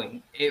just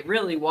booing. It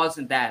really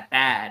wasn't that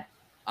bad.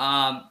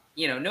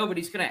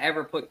 Nobody's going to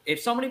ever if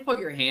somebody put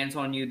your hands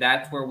on you,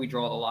 that's where we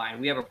draw the line.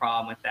 We have a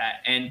problem with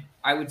that. And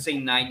I would say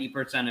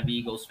 90% of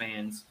Eagles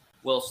fans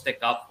will stick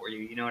up for you.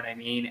 You know what I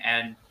mean?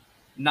 And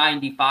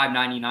 95,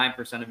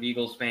 99% of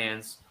Eagles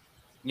fans,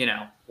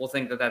 will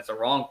think that that's the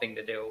wrong thing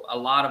to do. A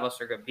lot of us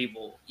are good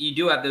people. You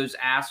do have those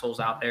assholes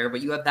out there,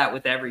 but you have that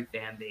with every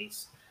fan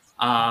base.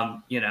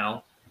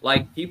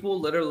 Like people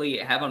literally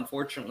have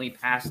unfortunately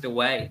passed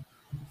away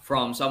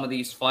from some of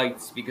these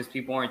fights because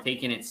people aren't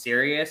taking it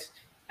serious.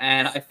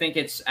 And I think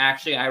it's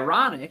actually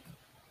ironic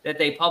that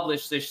they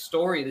published this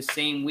story the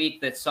same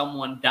week that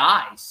someone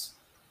dies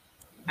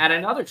at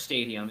another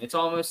stadium. It's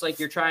almost like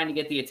you're trying to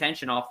get the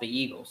attention off the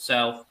Eagles.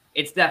 So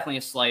it's definitely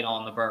a slight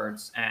on the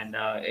Birds, and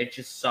it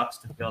just sucks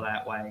to feel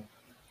that way.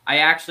 I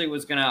actually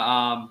was going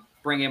to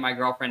bring in my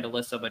girlfriend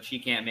Alyssa, but she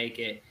can't make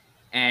it.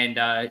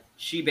 And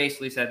she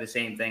basically said the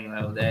same thing,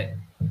 though, that,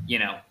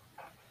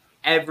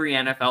 every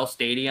NFL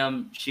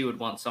stadium, she would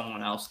want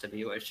someone else to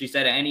be with. She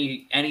said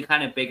any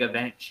kind of big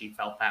event, she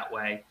felt that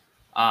way,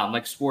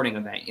 like sporting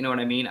event. You know what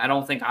I mean? I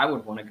don't think I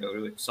would want to go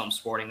to some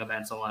sporting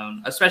events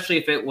alone, especially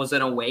if it was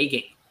an away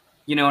game.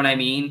 You know what I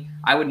mean?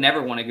 I would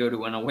never want to go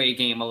to an away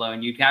game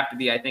alone. You'd have to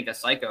be, I think, a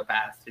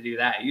psychopath to do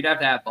that. You'd have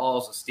to have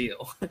balls of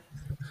steel.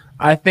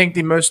 I think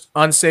the most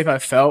unsafe I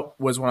felt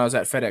was when I was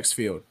at FedEx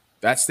Field.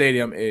 That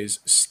stadium is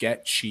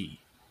sketchy.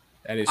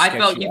 That is.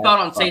 You felt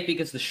unsafe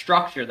because the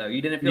structure, though.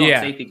 You didn't feel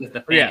unsafe because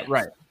the fans.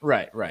 Yeah,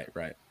 right.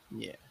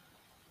 Yeah.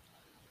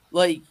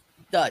 Like,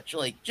 Dutch,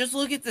 just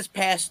look at this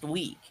past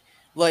week.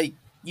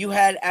 You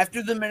had,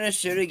 after the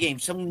Minnesota game,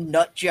 some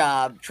nut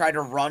job try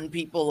to run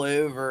people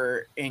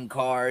over in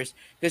cars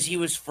because he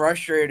was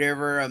frustrated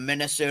over a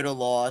Minnesota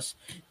loss.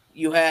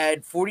 You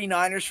had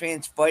 49ers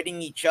fans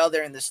fighting each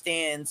other in the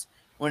stands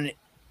when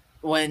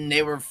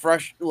they were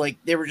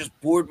they were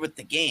just bored with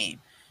the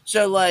game.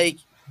 So,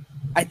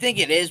 I think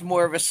it is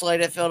more of a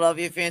slight at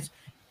Philadelphia fans.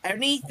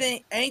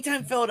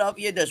 Anytime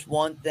Philadelphia does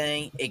one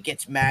thing, it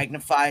gets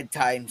magnified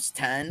times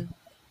 10.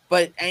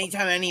 But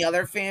anytime any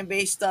other fan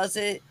base does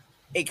it,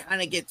 it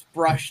kind of gets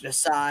brushed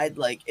aside.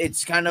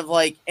 It's kind of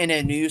like in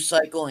a news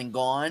cycle and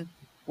gone.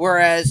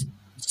 Whereas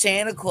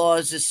Santa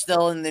Claus is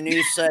still in the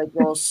news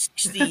cycle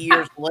 60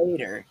 years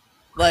later.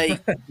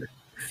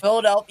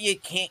 Philadelphia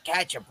can't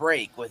catch a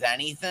break with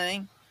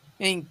anything.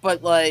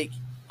 But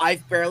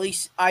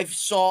I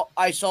saw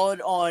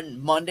it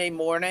on Monday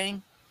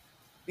morning,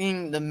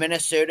 the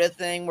Minnesota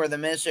thing where the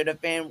Minnesota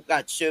fan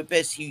got so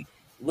pissed he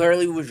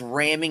literally was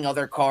ramming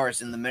other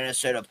cars in the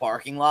Minnesota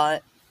parking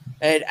lot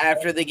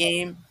after the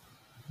game.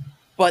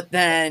 But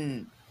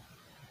then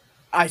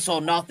I saw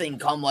nothing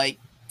come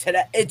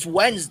today. It's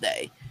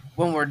Wednesday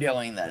when we're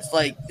doing this.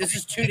 This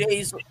is 2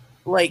 days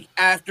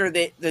after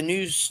the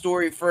news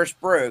story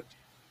first broke,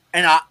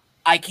 and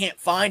I can't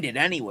find it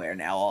anywhere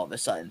now all of a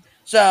sudden.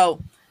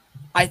 So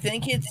I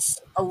think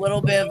it's a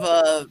little bit of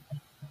a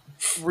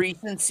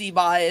recency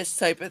bias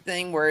type of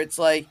thing where it's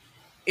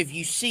if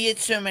you see it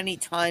so many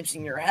times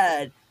in your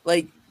head,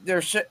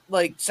 there's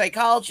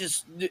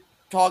psychologists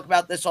talk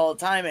about this all the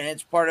time, and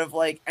it's part of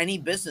any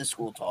business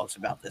school talks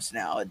about this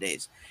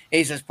nowadays.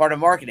 It's as part of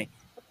marketing.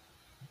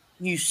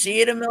 you see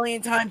it a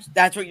million times,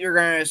 that's what you're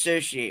going to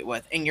associate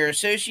with. And your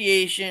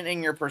association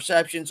and your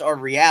perceptions are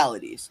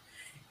realities.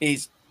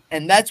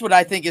 And that's what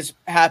I think is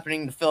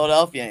happening to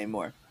Philadelphia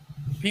anymore.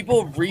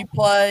 People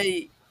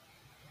replay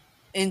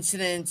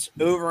incidents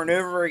over and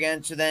over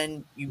again, so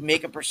then you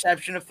make a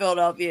perception of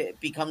Philadelphia, it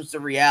becomes the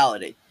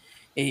reality.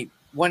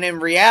 When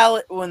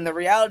the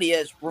reality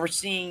is we're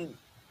seeing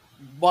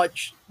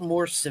much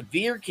more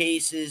severe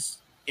cases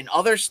in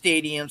other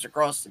stadiums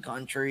across the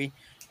country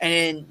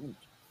and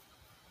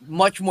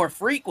much more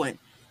frequent.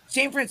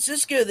 San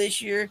Francisco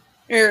this year,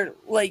 they're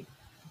like,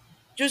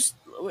 just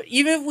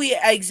even if we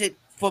exit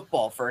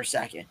football for a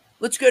second,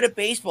 let's go to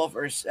baseball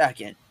for a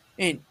second.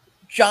 And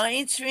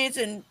Giants fans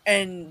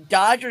and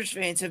Dodgers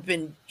fans have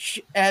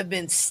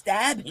been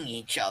stabbing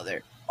each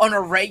other on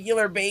a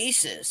regular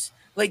basis,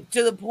 like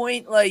to the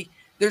point like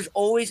there's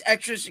always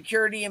extra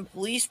security and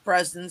police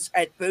presence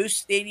at both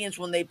stadiums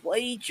when they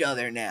play each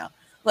other now.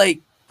 Like,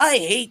 I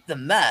hate the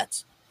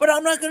Mets, but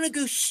I'm not gonna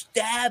go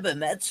stab a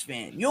Mets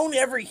fan. You don't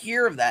ever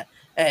hear of that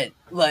at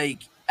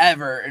like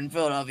ever in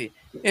Philadelphia.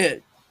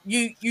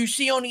 You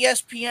see on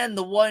ESPN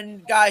the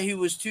one guy who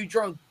was too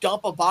drunk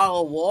dump a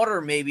bottle of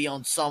water maybe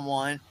on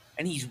someone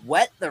and he's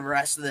wet the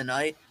rest of the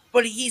night,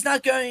 but he's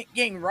not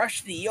getting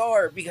rushed to the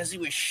ER because he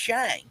was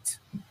shanked.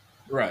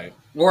 Right.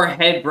 Or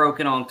head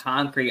broken on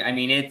concrete. I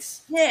mean,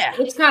 it's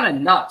kind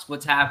of nuts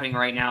what's happening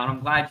right now, and I'm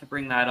glad to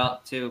bring that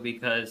up too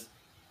because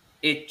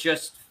it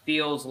just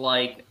feels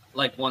like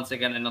once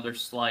again another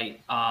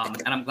slight.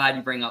 And I'm glad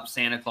you bring up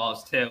Santa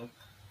Claus too.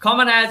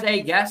 Coming as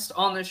a guest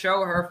on the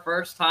show, her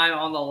first time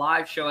on the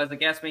live show as a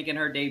guest making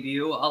her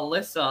debut,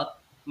 Alyssa,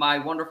 my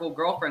wonderful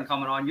girlfriend,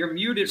 coming on. You're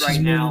muted right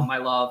now, my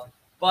love.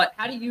 But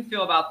how do you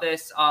feel about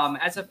this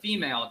as a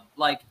female?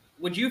 Like,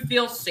 would you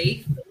feel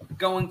safe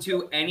going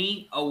to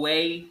any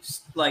away?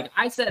 Like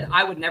I said,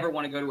 I would never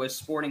want to go to a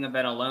sporting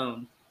event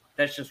alone.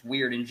 That's just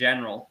weird in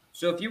general.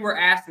 So if you were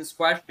asked this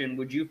question,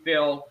 would you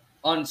feel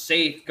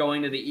unsafe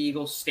going to the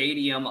Eagles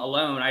Stadium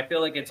alone? I feel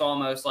like it's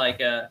almost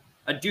like a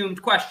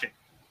doomed question.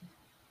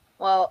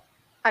 Well,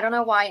 I don't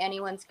know why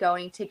anyone's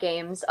going to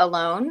games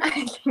alone.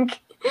 I think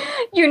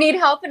you need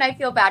help, and I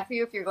feel bad for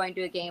you if you're going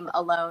to a game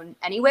alone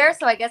anywhere.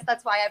 So I guess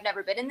that's why I've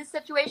never been in this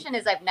situation,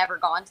 is I've never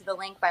gone to the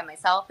link by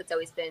myself. It's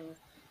always been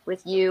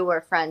with you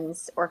or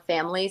friends or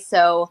family.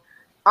 So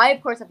I,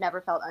 of course, have never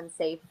felt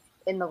unsafe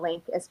in the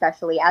link,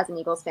 especially as an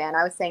Eagles fan.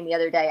 I was saying the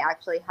other day,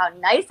 actually, how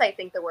nice I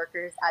think the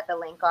workers at the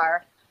link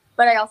are.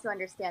 But I also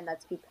understand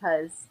that's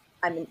because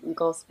I'm an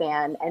Eagles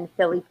fan and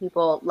Philly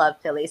people love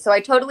Philly. So I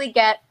totally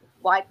get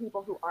why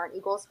people who aren't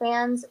Eagles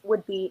fans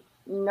would be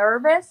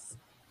nervous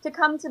to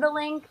come to the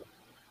link.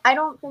 I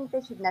don't think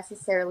they should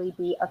necessarily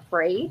be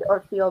afraid or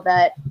feel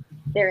that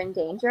they're in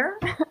danger.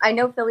 I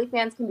know Philly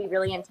fans can be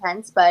really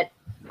intense, but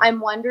I'm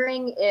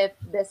wondering if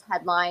this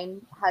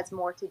headline has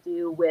more to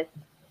do with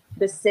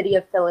the city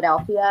of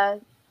Philadelphia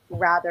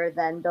rather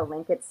than the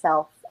link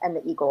itself and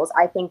the Eagles.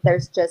 I think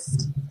there's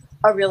just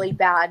a really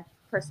bad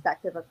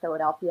perspective of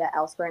Philadelphia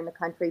elsewhere in the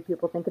country.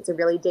 People think it's a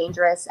really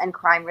dangerous and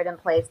crime-ridden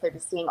place. They're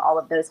just seeing all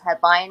of those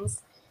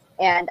headlines.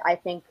 And I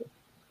think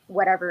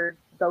whatever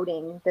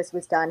voting this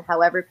was done,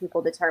 however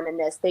people determine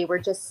this, they were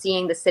just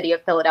seeing the city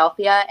of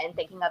Philadelphia and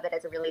thinking of it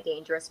as a really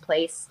dangerous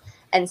place.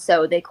 And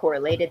so they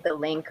correlated the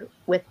link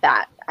with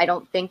that. I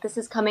don't think this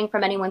is coming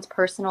from anyone's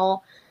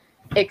personal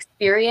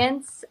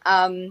experience.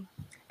 And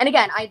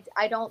again,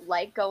 I don't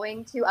like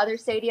going to other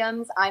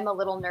stadiums. I'm a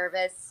little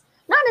nervous,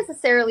 not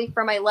necessarily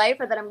for my life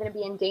or that I'm going to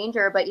be in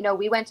danger, but, you know,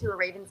 we went to a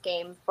Ravens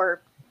game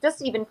for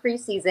just even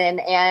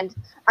preseason, and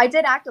I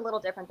did act a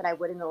little different than I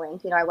would in the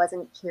link. You know, I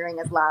wasn't cheering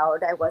as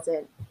loud. I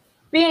wasn't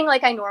being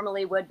like I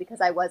normally would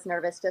because I was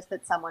nervous just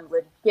that someone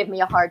would give me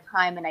a hard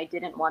time, and I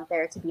didn't want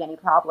there to be any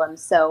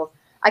problems. So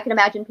I can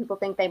imagine people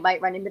think they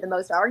might run into the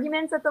most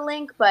arguments at the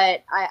link,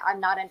 but I'm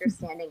not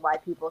understanding why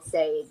people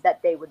say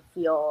that they would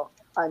feel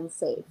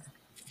unsafe.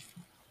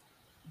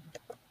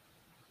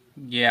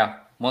 Yeah.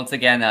 Once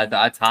again,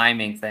 a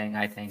timing thing,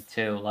 I think,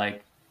 too.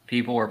 Like,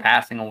 people were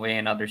passing away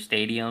in other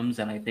stadiums,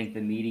 and I think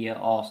the media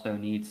also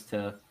needs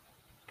to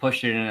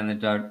push it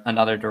in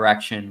another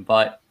direction.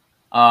 But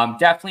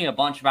definitely a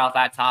bunch about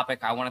that topic.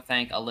 I want to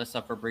thank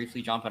Alyssa for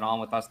briefly jumping on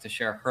with us to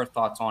share her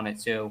thoughts on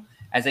it, too.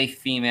 As a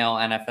female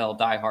NFL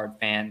diehard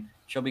fan,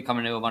 she'll be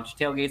coming to a bunch of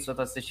tailgates with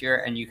us this year,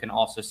 and you can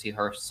also see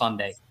her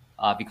Sunday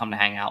if you come to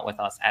hang out with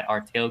us at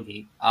our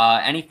tailgate.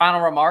 Any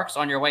final remarks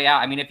on your way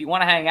out? I mean, if you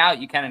want to hang out,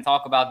 you can and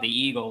talk about the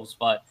Eagles,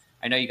 but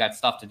I know you got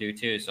stuff to do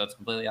too, so it's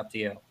completely up to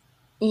you.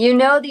 You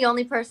know, the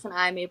only person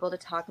I'm able to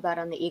talk about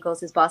on the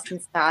Eagles is Boston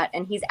Scott,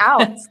 and he's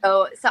out.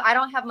 so I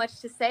don't have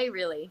much to say,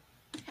 really.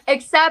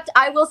 Except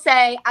I will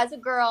say, as a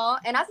girl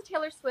and as a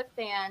Taylor Swift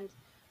fan,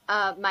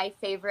 my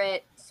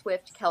favorite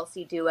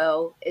Swift-Kelsey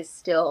duo is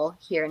still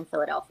here in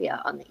Philadelphia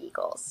on the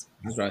Eagles.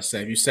 I was about to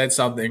say,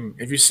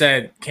 if you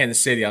said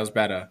Kansas City, I was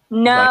better.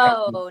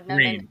 No.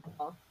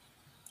 All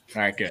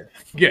right,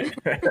 good.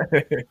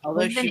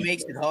 Although she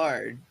makes it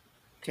hard,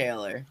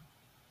 Taylor.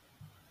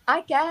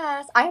 I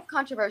guess I have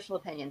controversial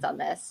opinions on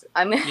this.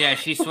 Yeah,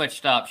 she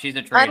switched up. She's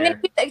a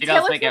traitor. She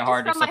does make it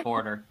hard to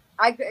support her.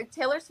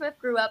 Taylor Swift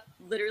grew up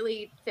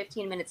literally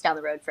 15 minutes down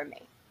the road from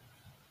me.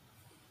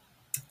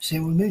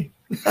 Same with me.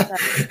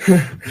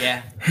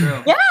 Yeah,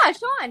 true. Yeah,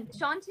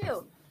 Sean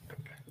too.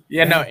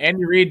 Yeah, no,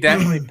 Andy Reid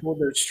definitely pulled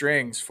those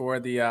strings for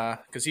the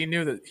because he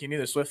knew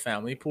the Swift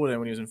family. He pulled it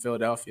when he was in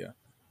Philadelphia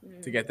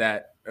to get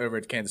that over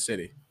at Kansas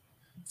City.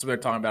 That's what they're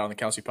talking about on the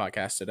Kelsey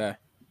podcast today.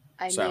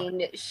 I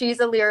mean, she's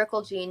a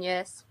lyrical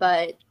genius,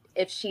 but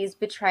if she's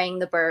betraying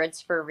the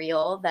birds for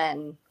real,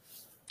 then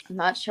I'm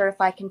not sure if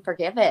I can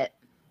forgive it.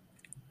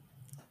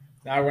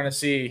 Now we're gonna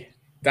see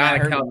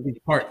Donna Kelsey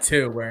Part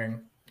 2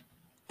 wearing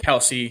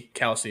Kelsey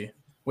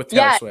with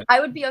Taylor Swift. I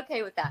would be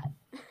okay with that.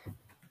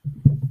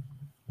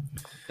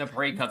 The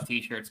breakup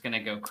T-shirt's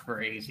gonna go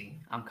crazy.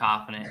 I'm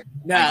confident.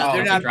 No,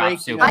 they're not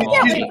breaking. I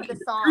can't wait for the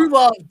song. True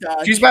love,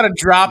 Doug. She's about to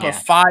drop a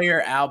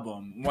fire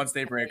album once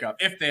they break up,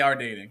 if they are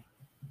dating.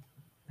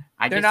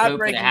 I They're just not hope that it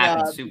breaking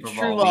happens up. Super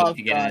True Bowl love, week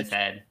to get in his Doug.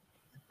 head.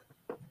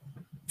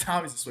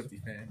 Tommy's a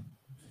Swiftie fan.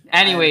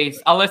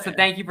 Anyways, Alyssa,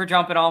 thank you for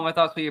jumping on with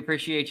us. We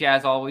appreciate you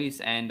as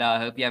always, and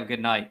hope you have a good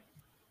night.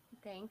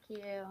 Thank you.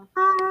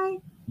 Bye.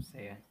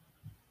 See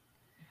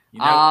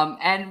ya.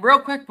 And real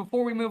quick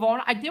before we move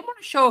on, I did want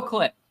to show a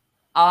clip.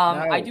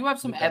 I do have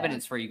some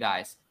evidence for you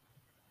guys.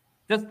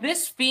 Does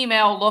this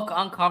female look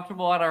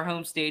uncomfortable at our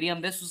home stadium?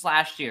 This was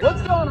last year.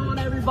 What's going on,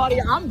 everybody?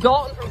 I'm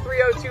Dalton from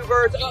 302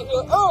 Birds out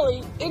here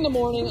early in the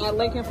morning at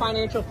Lincoln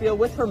Financial Field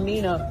with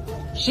Hermina.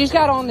 She's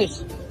got on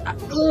this. I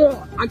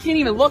can't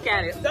even look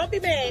at it. Don't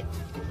be mad.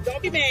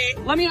 Don't be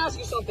mad. Let me ask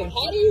you something.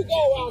 How do you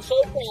go around so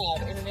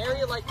proud in an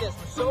area like this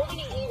with so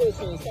many Eagles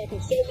fans talking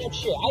so much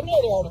shit? I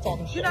know they're all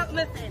talking shit. You know,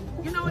 listen,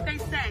 you know what they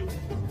say?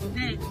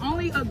 That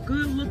only a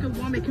good-looking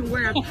woman can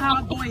wear a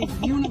Cowboys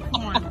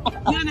uniform.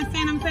 You understand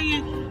what I'm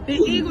saying? The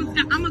Eagles,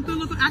 I'm a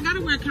good-looking, I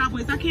gotta wear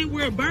Cowboys. I can't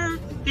wear a bird.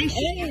 They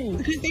shit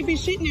because they be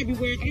shitting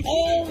everywhere.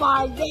 Oh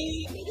my God.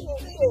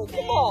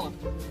 Come on.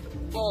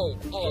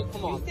 Hey,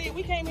 come on. You see,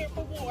 we came here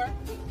for war,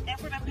 and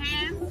for the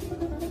past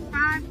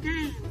 5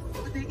 games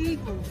with the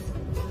Eagles,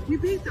 we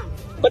beat them.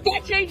 But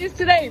that changes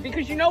today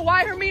because you know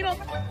why, Hermina?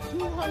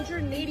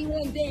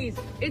 281 days.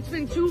 It's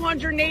been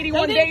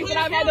 281 days that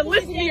I've had to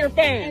listen to your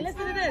fans. And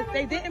listen to this.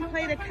 They didn't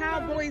play the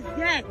Cowboys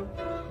yet.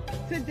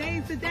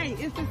 Today's the day.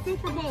 It's the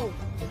Super Bowl.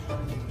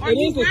 Are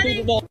you ready?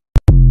 Super Bowl.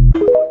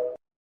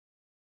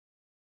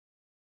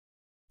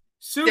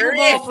 Super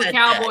Bowl for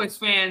Cowboys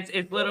fans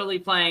is literally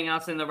playing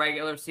us in the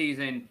regular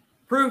season.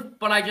 Proof,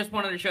 but I just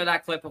wanted to show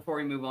that clip before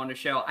we move on to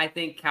show. I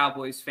think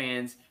Cowboys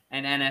fans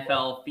and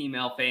NFL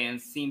female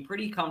fans seem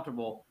pretty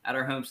comfortable at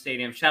our home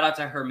stadium. Shout out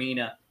to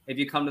Hermina. If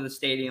you come to the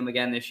stadium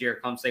again this year,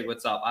 come say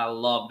what's up. I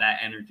love that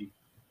energy.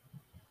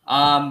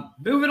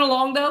 Moving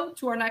along, though,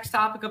 to our next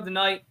topic of the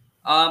night.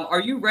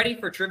 Are you ready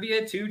for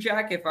trivia too,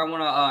 Jack, if I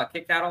want to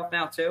kick that off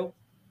now too?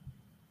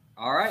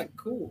 All right,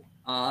 cool.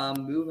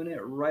 Moving it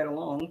right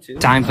along to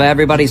Time for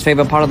everybody's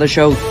favorite part of the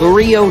show,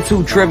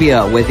 302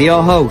 Trivia, with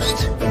your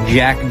host,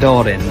 Jack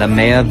Dalton, the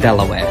mayor of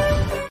Delaware.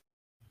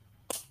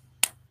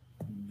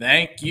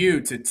 Thank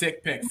you to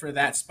TickPick for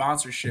that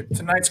sponsorship.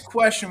 Tonight's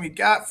question we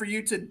got for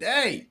you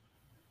today.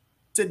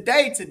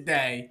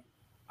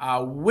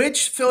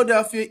 Which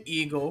Philadelphia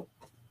Eagle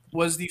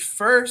was the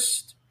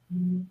first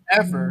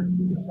ever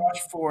to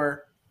rush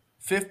for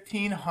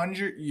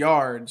 1,500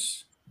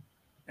 yards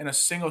in a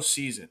single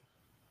season?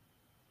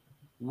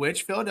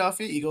 Which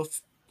Philadelphia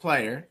Eagles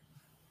player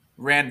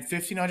ran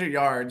 1,500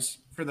 yards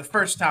for the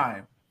first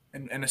time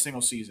in a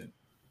single season?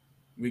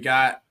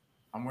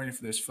 I'm waiting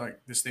for this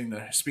thing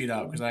to speed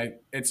up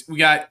because we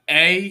got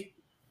A,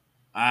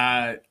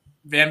 Van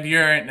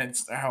Buren.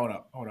 It's hold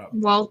up.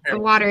 Walter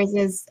Waters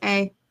is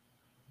A.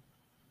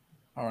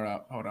 Hold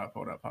up.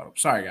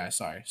 Sorry, guys.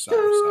 Sorry.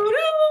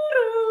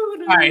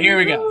 All right, here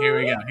we go.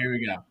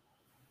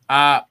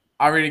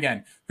 I'll read it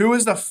again. Who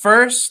was the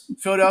first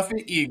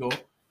Philadelphia Eagle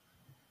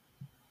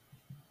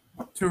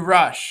to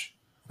rush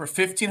for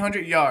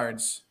 1,500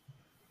 yards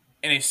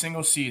in a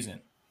single season?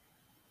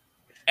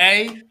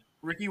 A,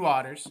 Ricky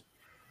Waters.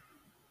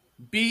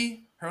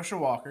 B, Herschel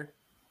Walker.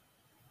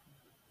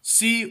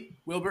 C,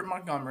 Wilbert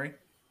Montgomery.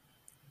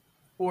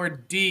 Or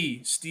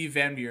D, Steve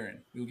Van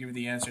Buren. We'll give you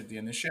the answer at the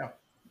end of the show.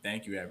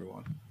 Thank you,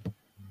 everyone.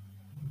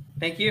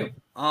 Thank you.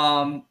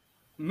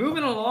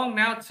 Moving along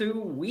now to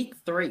week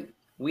 3.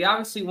 We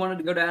obviously wanted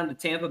to go down to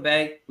Tampa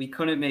Bay. We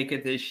couldn't make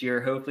it this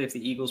year. Hopefully, if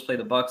the Eagles play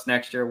the Bucs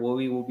next year,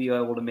 we will be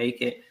able to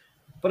make it.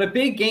 But a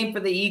big game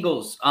for the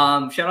Eagles.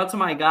 Shout out to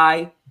my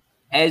guy,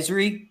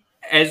 Esri.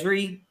 I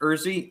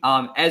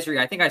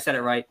think I said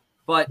it right.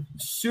 But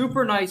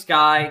super nice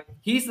guy.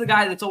 He's the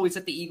guy that's always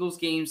at the Eagles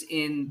games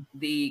in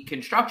the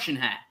construction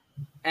hat.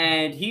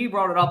 And he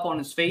brought it up on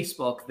his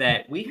Facebook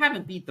that we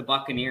haven't beat the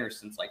Buccaneers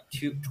since like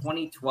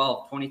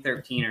 2012,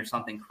 2013 or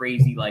something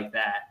crazy like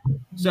that.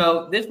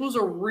 So this was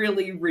a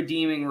really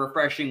redeeming,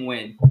 refreshing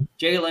win.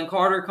 Jalen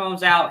Carter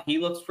comes out. He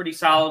looks pretty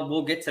solid.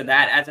 We'll get to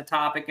that as a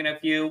topic in a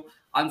few.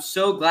 I'm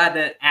so glad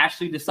that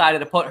Ashley decided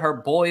to put her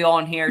boy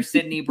on here,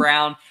 Sidney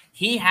Brown.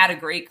 He had a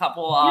great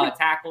couple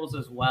tackles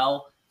as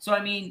well. So,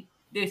 I mean,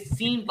 this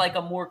seemed like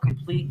a more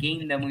complete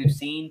game than we've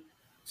seen.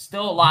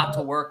 Still a lot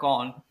to work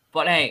on.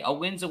 But hey, a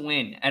win's a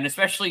win, and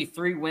especially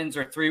 3 wins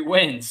are 3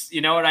 wins.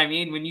 You know what I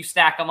mean? When you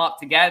stack them up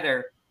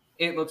together,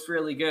 it looks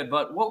really good.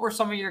 But what were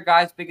some of your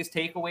guys' biggest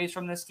takeaways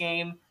from this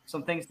game?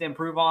 Some things to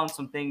improve on,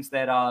 some things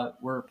that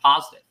were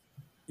positive.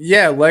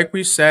 Yeah, like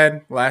we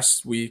said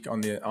last week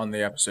on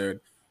the episode,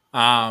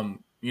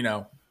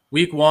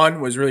 week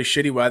 1 was really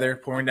shitty weather,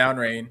 pouring down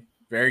rain,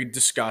 very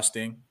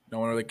disgusting. No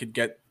one really could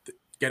get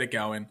it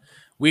going.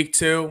 Week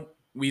 2,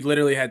 we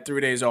literally had 3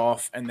 days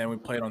off, and then we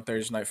played on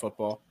Thursday Night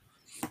Football.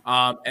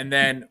 And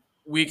then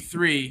week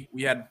 3,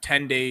 we had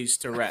 10 days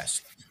to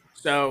rest.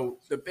 So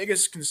the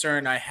biggest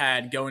concern I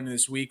had going into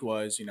this week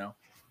was,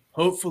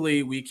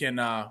 hopefully we can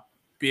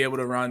be able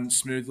to run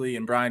smoothly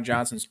in Brian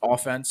Johnson's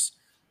offense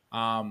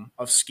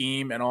of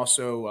scheme, and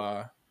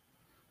also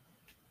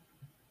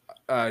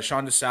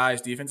Sean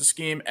Desai's defensive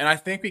scheme. And I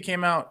think we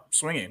came out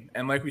swinging.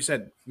 And like we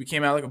said, we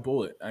came out like a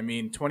bullet. I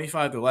mean,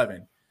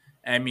 25-11.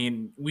 I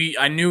mean,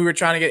 I knew we were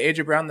trying to get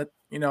AJ Brown a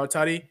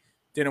tutty.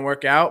 Didn't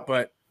work out.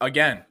 But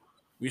again,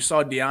 we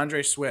saw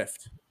DeAndre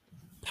Swift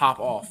pop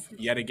off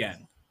yet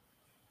again.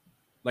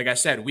 Like I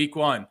said, week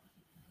 1,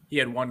 he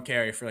had 1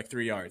 carry for like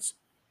 3 yards.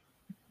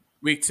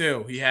 Week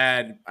 2, he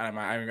had, I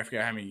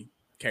forget how many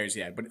carries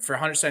he had, but for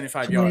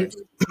 175 yards.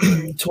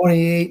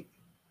 28.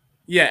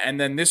 Yeah, and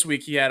then this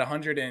week he had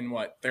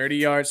 130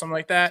 yards, something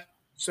like that.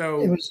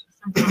 So it was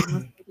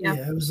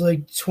it was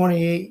like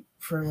 28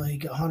 for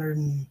like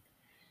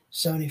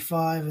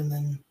 175, and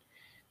then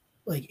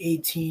like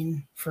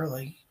 18 for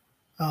like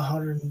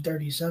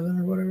 137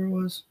 or whatever it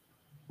was.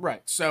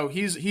 Right. So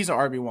he's an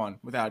RB1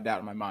 without a doubt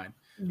in my mind.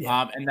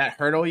 Yeah. And that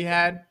hurdle he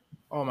had,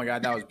 oh my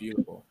God, that was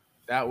beautiful.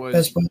 That was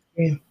best play of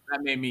the game.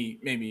 That made me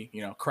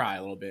cry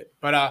a little bit.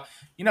 But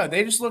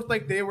they just looked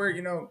like they were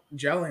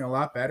gelling a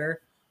lot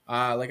better.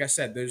 Like I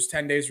said, those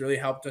 10 days really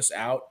helped us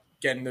out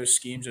getting those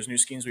new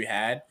schemes we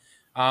had.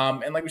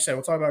 And like we said,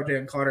 we'll talk about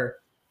Jalen Carter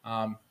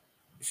a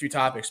few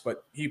topics,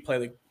 but he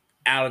played like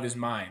out of his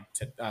mind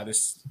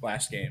this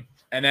last game.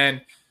 And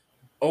then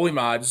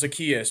Olimad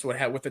Zacchaeus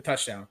with the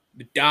touchdown,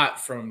 the dot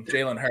from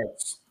Jalen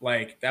Hurts.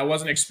 Like, that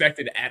wasn't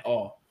expected at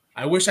all.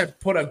 I wish I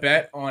put a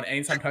bet on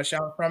anytime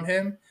touchdown from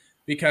him,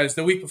 because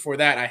the week before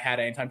that I had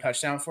an anytime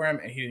touchdown for him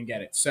and he didn't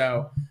get it.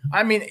 So,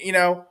 I mean,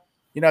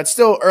 it's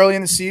still early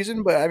in the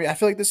season, but I mean, I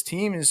feel like this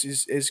team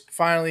is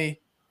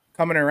finally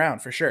coming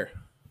around for sure.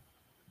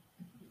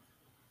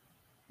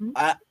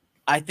 I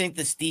think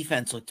this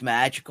defense looked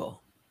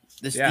magical.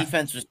 This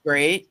defense was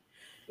great.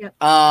 Yep.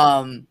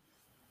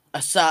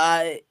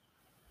 Aside,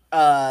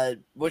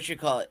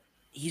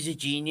 he's a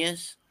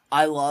genius.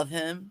 I love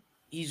him.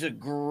 He's a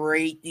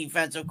great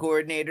defensive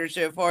coordinator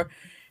so far.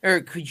 Or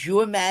could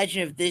you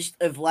imagine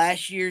if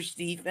last year's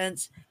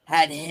defense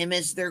had him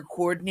as their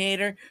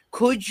coordinator?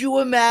 Could you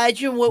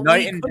imagine what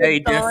night and day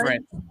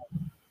different?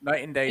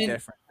 Night and day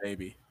different,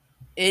 baby.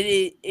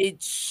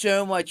 It's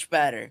so much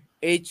better.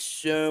 It's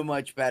so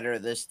much better,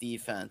 this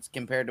defense,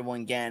 compared to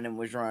when Gannon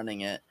was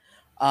running it.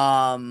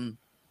 The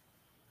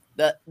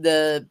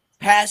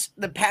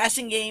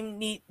passing game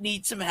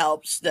needs some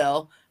help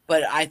still,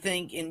 but I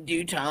think in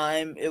due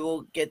time it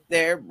will get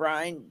there.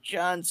 Brian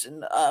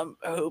Johnson,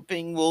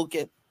 hoping will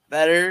get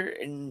better,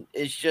 and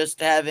it's just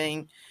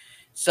having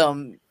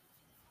some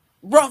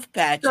rough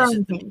patches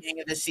at the beginning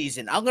of the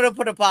season. I'm going to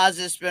put a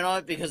positive spin on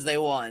it because they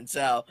won.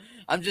 So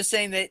I'm just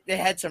saying that they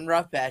had some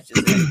rough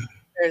patches.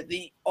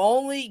 The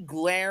only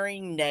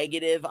glaring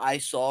negative I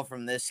saw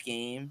from this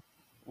game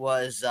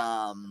was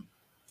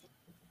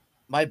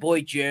my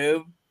boy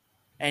Job.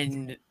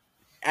 And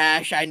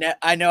Ash, I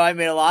know I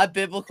made a lot of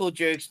biblical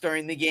jokes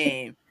during the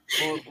game.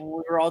 We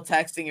were all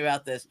texting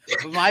about this.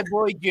 But my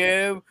boy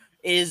Job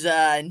is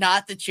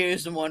not the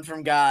chosen one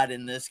from God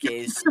in this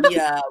case. He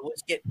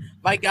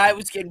my guy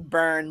was getting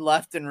burned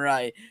left and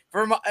right.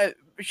 For my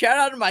shout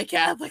out to my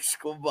Catholic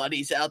school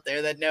buddies out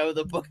there that know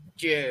the book of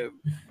Job.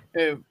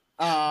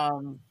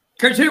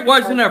 Because it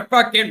wasn't a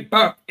fucking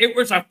book, it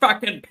was a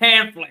fucking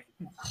pamphlet.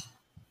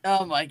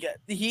 Oh my God,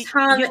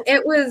 Tom!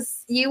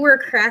 You were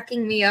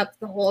cracking me up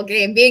the whole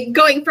game.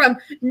 Going from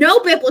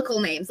no biblical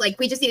names, like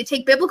we just need to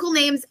take biblical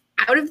names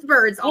out of the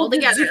birds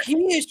altogether.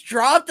 Zacchaeus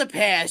dropped the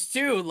pass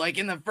too, like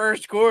in the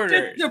first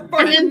quarter.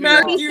 And then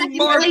 30 seconds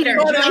later,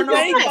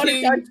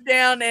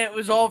 touchdown, and it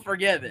was all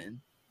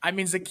forgiven. I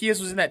mean,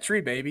 Zacchaeus was in that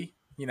tree, baby.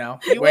 He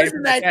was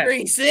in that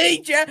tree. See,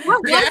 Jack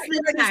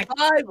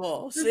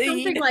Bible. See,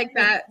 something like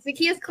that.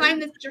 Zacchaeus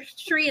climbed the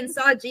tree and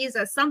saw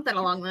Jesus. Something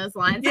along those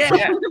lines. Yeah, I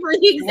don't remember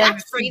the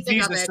exact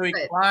phrasing of it. So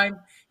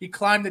he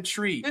climbed the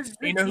tree.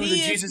 You know who the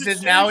Jesus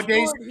is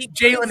nowadays?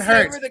 Jalen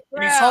Hurts.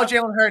 And he saw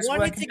Jalen Hurts.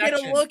 Wanted to get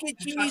a look at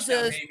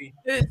Jesus.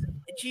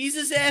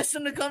 Jesus asked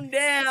him to come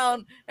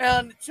down,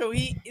 and so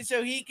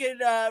he could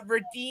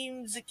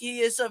redeem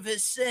Zacchaeus of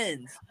his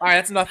sins. All right,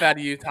 that's enough out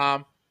of you,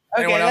 Tom.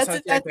 Okay,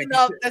 that's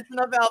enough. That's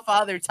enough about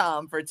Father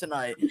Tom for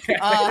tonight.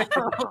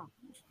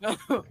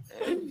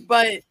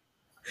 But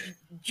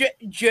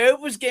Job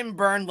was getting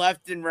burned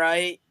left and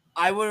right.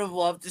 I would have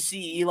loved to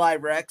see Eli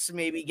Rex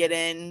maybe get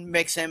in,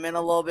 mix him in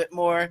a little bit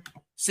more.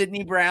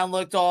 Sidney Brown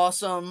looked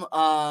awesome.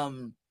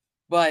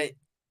 But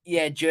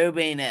yeah, Job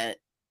ain't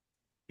it.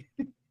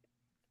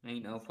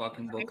 Ain't no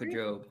fucking Book of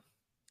Job.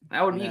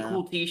 That would be a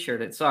cool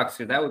T-shirt. It sucks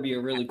because that would be a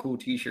really cool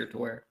T-shirt to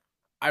wear.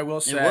 I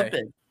will say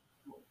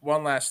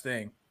one last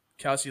thing.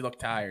 Kelsey looked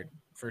tired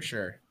for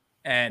sure,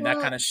 and that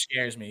kind of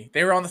scares me.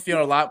 They were on the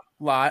field a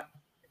lot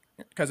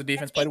because the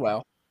defense played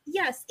well.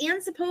 Yes,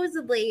 and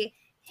supposedly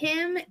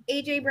him,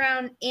 AJ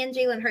Brown, and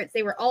Jalen Hurts,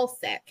 they were all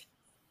sick.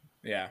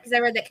 Yeah, because I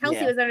read that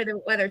Kelsey was under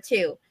the weather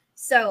too.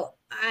 So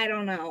I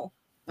don't know,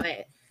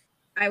 but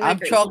I'm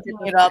chalking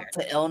it up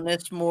to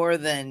illness more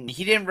than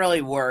he didn't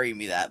really worry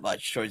me that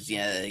much towards the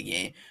end of the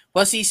game.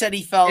 Plus, he said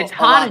he felt it's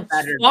hot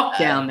as fuck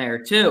down there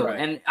too. Right.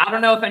 And I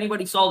don't know if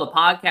anybody saw the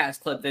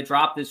podcast clip that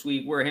dropped this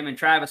week where him and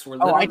Travis were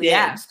literally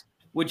asked,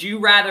 "Would you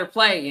rather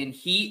play in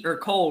heat or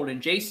cold?"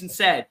 And Jason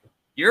said,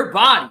 "Your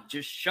body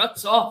just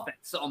shuts off at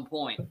some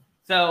point."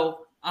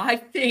 So I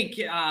think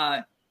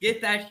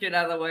get that shit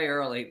out of the way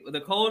early.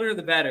 The colder,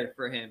 the better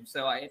for him.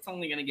 So it's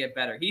only going to get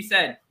better. He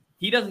said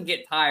he doesn't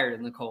get tired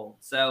in the cold.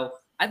 So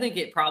I think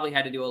it probably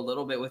had to do a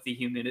little bit with the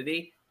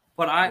humidity.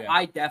 But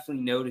I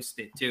definitely noticed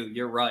it too.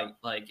 You're right.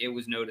 Like, it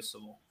was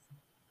noticeable.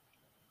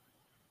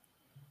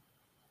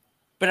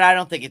 But I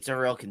don't think it's a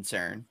real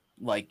concern,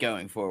 like,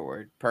 going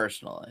forward,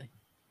 personally.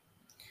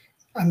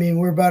 I mean,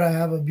 we're about to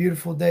have a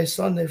beautiful day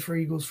Sunday for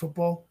Eagles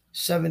football.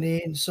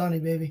 78 and sunny,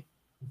 baby.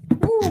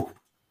 Woo!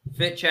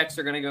 Fit checks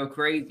are going to go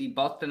crazy,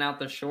 busting out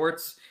the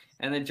shorts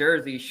and the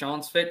jerseys.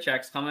 Sean's fit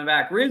checks coming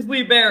back.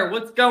 Grizzly Bear,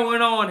 what's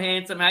going on,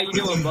 handsome? How you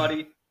doing,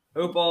 buddy?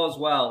 Hope all is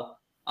well.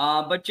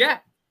 But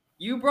Jack,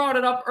 you brought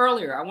it up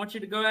earlier. I want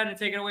you to go ahead and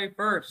take it away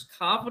first.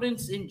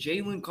 Confidence in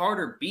Jalen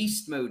Carter,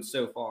 beast mode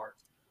so far.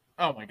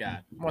 Oh, my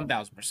God.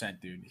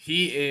 1,000%, dude.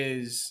 He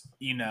is,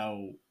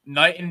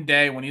 night and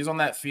day. When he's on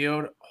that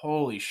field,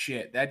 holy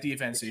shit, that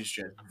defense is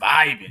just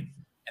vibing.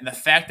 And the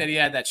fact that he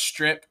had that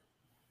strip,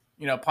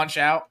 punch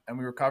out and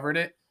we recovered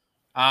it.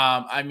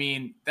 I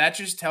mean, that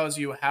just tells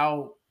you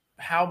how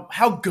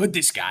good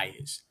this guy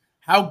is,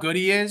 how good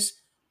he is.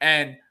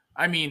 And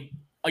I mean,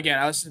 again,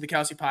 I listened to the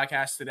Kelsey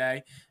podcast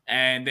today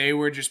and they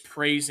were just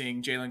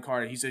praising Jalen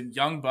Carter. He's a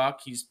young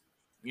buck. He's,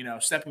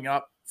 stepping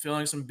up,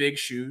 filling some big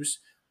shoes.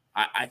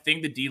 I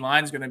think the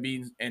D-line is going to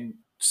be in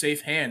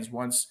safe hands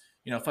once,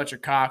 Fletcher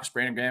Cox,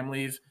 Brandon Graham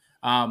leave.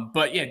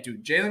 But yeah,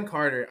 dude, Jalen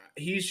Carter,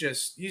 he's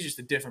just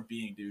a different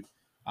being, dude.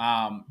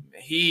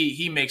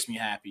 He makes me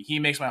happy. He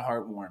makes my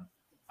heart warm.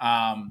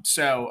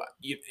 So,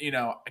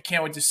 I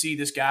can't wait to see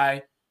this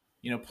guy,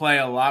 play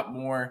a lot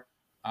more,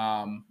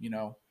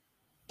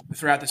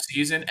 throughout the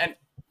season. And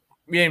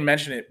we didn't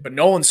mention it, but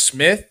Nolan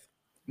Smith,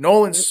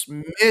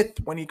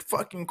 when he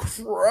fucking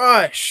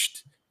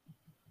crushed,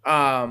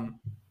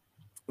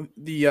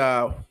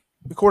 the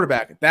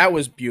quarterback, that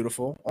was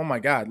beautiful. Oh my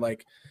God.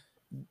 Like,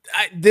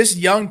 this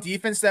young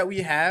defense that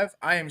we have,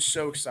 I am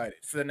so excited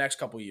for the next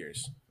couple of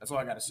years. That's all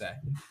I got to say.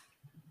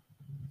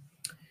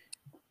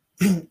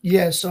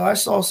 Yeah, so I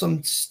saw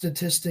some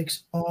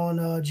statistics on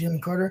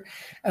Jalen Carter.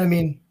 I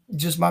mean,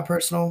 just my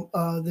personal.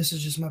 This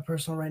is just my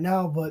personal right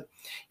now, but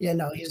yeah,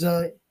 no, he's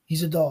a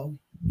dog.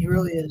 He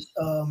really is.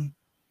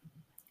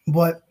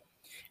 But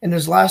in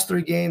his last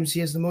 3 games, he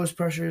has the most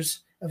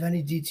pressures of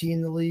any DT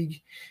in the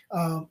league,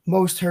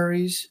 most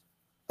hurries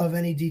of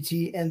any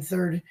DT, and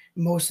 3rd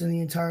most in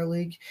the entire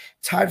league,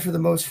 tied for the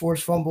most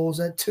forced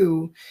fumbles at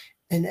 2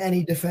 in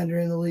any defender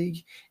in the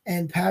league,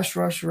 and pass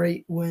rush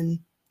rate when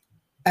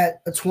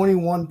at a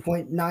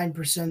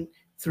 21.9%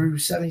 through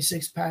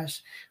 76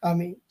 pass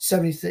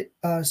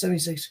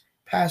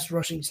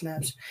rushing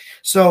snaps.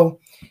 So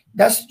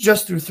that's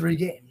just through 3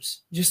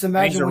 games. Just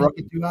imagine what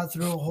he could do out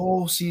through a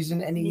whole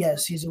season. And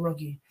yes, he's a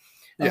rookie.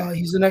 Yeah.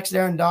 He's the next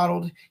Aaron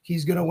Donald.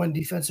 He's going to win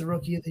Defensive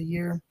Rookie of the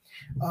Year.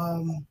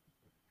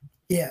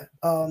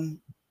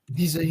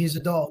 He's a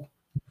dog.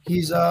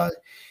 He's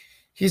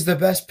the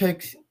best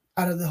pick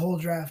out of the whole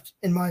draft,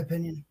 in my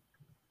opinion.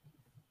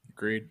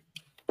 Agreed.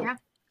 Yeah,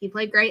 he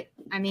played great.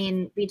 I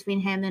mean, between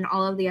him and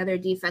all of the other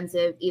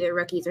defensive, either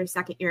rookies or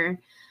second-year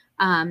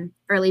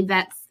early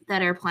vets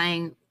that are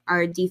playing,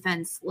 our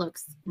defense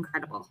looks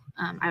incredible.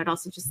 I would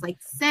also just like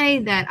to say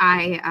that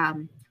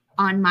I,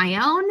 on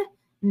my own,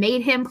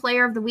 made him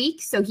player of the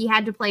week. So he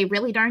had to play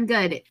really darn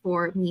good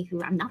for me,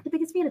 who I'm not the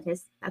biggest fan of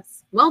his.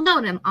 That's well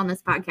known on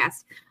this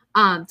podcast,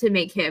 to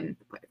make him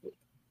player of the week.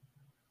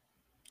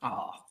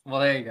 Oh,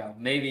 well, there you go.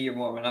 Maybe you're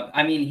warming up.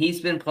 I mean,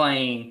 he's been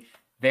playing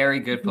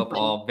very good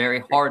football,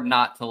 very hard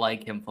not to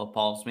like him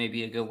football. Is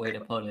maybe a good way to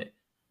put it.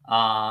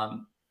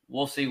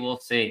 We'll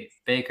see.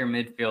 Baker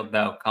midfield,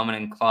 though, coming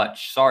in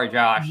clutch. Sorry,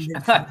 Josh.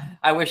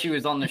 I wish he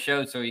was on the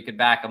show so he could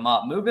back him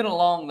up. Moving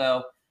along,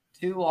 though,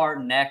 to our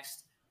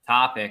next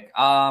topic.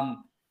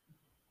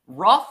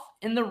 Rough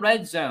in the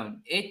red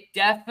zone. It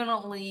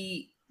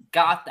definitely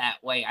got that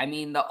way. I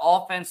mean, the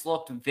offense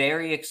looked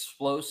very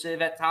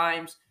explosive at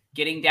times.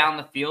 Getting down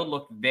the field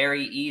looked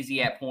very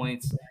easy at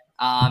points.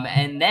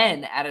 And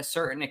then at a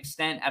certain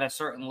extent, at a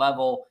certain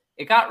level,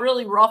 it got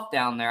really rough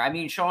down there. I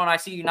mean, Sean, I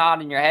see you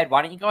nodding your head.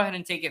 Why don't you go ahead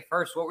and take it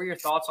first? What were your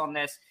thoughts on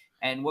this,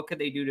 and what could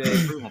they do to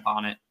improve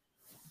upon it?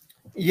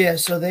 Yeah,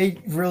 so they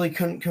really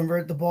couldn't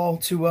convert the ball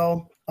too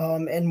well.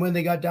 And when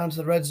they got down to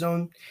the red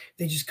zone,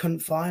 they just couldn't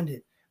find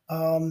it.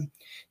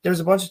 There's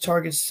a bunch of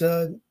targets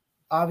to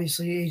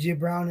obviously AJ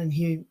Brown, and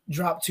he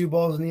dropped 2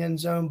 balls in the end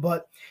zone,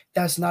 but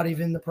that's not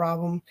even the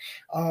problem.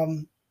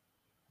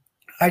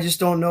 I just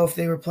don't know if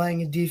they were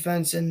playing a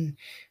defense and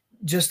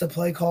just the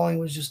play calling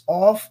was just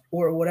off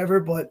or whatever,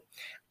 but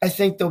I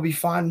think they'll be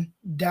fine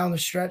down the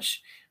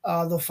stretch.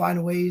 They'll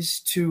find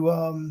ways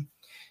to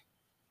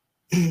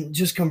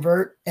just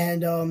convert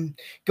and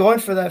going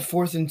for that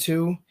 4th and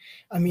 2.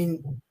 I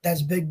mean,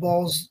 that's big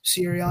balls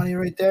Sirianni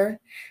right there.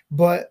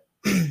 But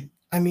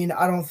I mean,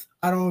 I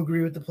don't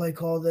agree with the play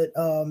call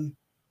that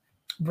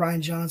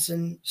Brian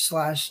Johnson /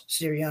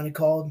 Sirianni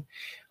called.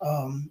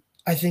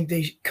 I think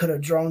they could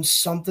have drawn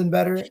something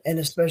better, and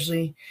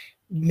especially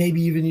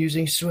maybe even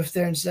using Swift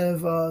there instead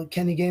of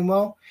Kenny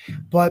Gainwell.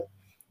 But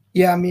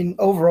yeah, I mean,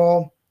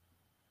 overall,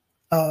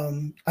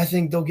 I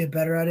think they'll get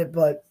better at it.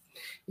 But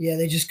yeah,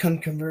 they just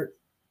couldn't convert.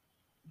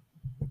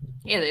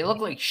 Yeah, they look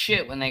like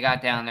shit when they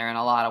got down there in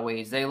a lot of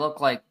ways. They look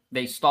like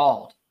they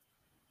stalled.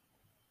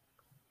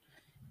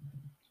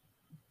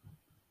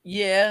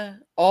 Yeah,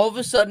 all of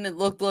a sudden it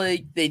looked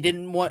like they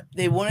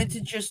wanted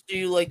to just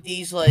do like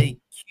these like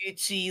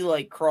cutesy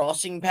like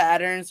crossing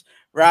patterns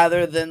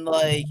rather than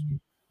like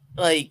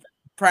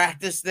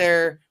practice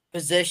their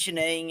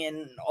positioning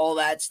and all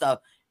that stuff.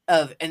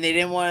 And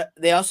they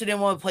also didn't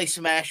want to play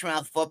smash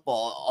mouth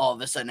football all of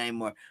a sudden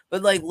anymore.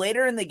 But like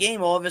later in the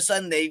game, all of a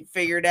sudden they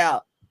figured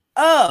out,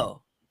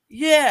 oh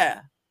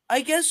yeah, I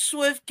guess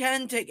Swift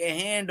can take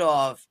a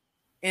handoff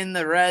in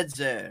the red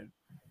zone.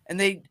 And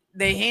they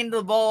hand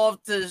the ball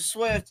off to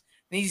Swift,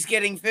 and he's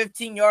getting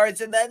 15 yards,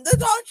 and then the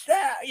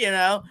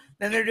touchdown.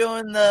 Then they're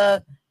doing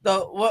the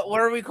what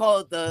do we call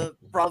it? The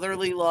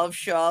brotherly love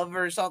shove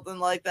or something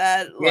like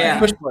that. Yeah,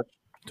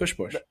 tush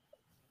push.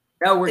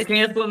 No, we're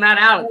canceling that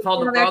out. It's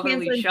called the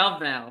brotherly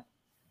shove now.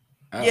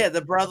 Oh. Yeah,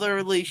 the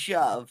brotherly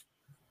shove.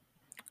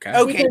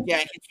 Okay,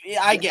 Jack.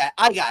 I got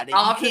it.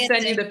 I'll have to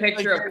send you the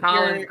picture of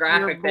Colin's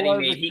graphic that he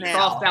made. He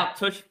crossed out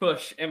tush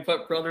push and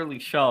put brotherly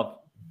shove.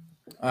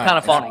 Kind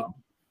of funny.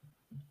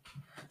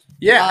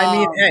 Yeah, I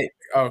mean, hey.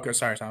 Oh, okay,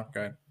 sorry, Tom.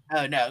 Go ahead.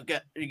 Oh no, go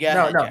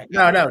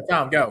no,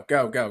 Tom, go.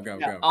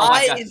 Oh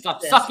my God,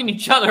 stop sucking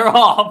each other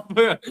off.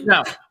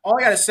 No, all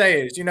I gotta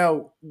say is,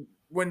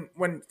 when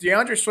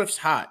DeAndre Swift's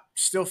hot,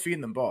 still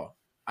feeding them ball.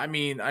 I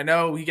mean, I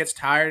know he gets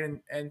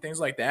tired and things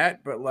like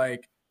that, but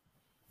like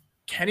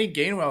Kenny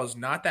Gainwell is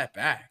not that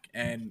back,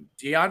 and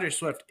DeAndre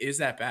Swift is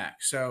that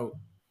back. So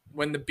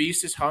when the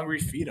beast is hungry,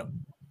 feed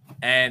him,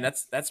 and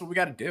that's what we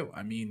got to do.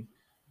 I mean,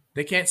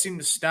 they can't seem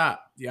to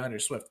stop DeAndre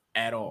Swift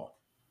at all.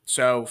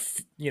 So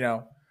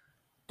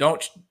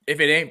don't, if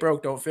it ain't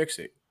broke, don't fix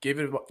it. Give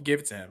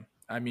it to him.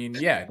 I mean,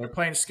 yeah, they're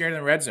playing scared in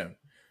the red zone.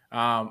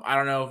 I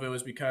don't know if it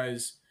was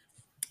because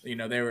they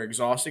were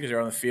exhausted because they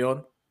were on the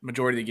field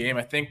majority of the game.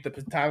 I think the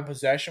time of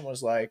possession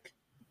was like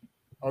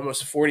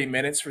almost 40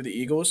 minutes for the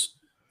Eagles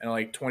and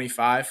like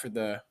 25 for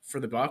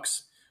the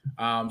Bucks.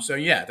 So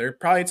yeah, they're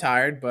probably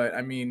tired, but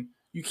I mean,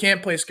 you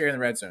can't play scared in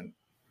the red zone.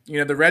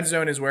 The red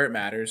zone is where it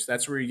matters.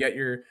 That's where you get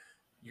your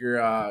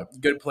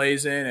good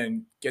plays in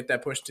and get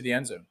that push to the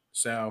end zone.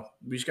 So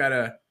we just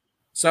gotta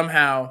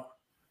somehow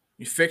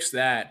fix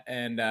that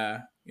and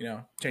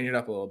change it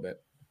up a little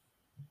bit.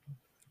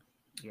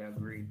 Yeah,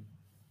 agreed.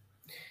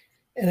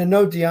 And I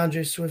know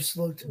DeAndre Swift's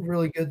looked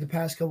really good the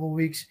past couple of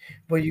weeks,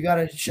 but you got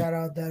to shout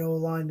out that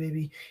O-line,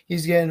 baby.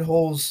 He's getting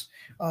holes,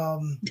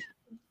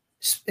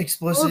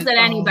 explicit. Holes that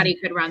anybody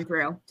could run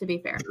through, to be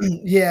fair.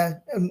 Yeah,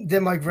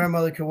 that my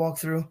grandmother could walk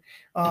through.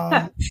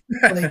 Like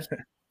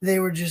they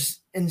were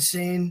just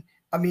insane.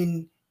 I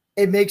mean,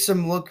 it makes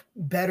him look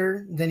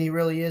better than he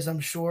really is, I'm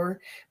sure.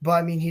 But,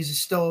 I mean,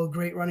 he's still a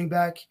great running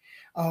back.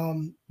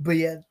 But,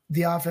 yeah,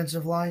 the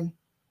offensive line,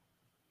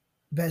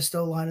 best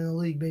O-line in the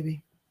league,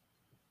 baby.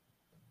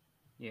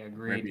 Yeah,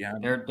 agreed.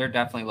 They're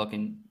definitely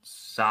looking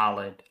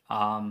solid.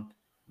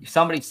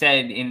 Somebody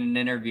said in an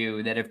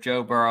interview that if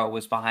Joe Burrow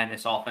was behind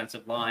this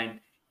offensive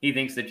line, he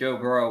thinks that Joe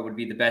Burrow would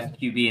be the best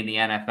QB in the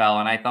NFL.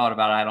 And I thought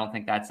about it. I don't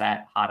think that's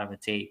that hot of a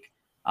take.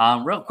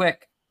 Real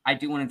quick, I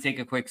do want to take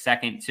a quick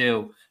second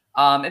too.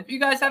 If you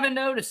guys haven't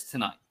noticed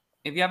tonight,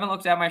 if you haven't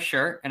looked at my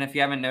shirt, and if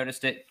you haven't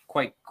noticed it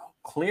quite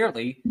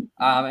clearly,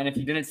 and if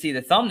you didn't see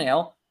the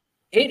thumbnail,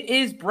 it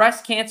is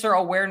Breast Cancer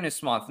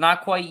Awareness Month.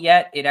 Not quite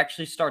yet. It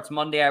actually starts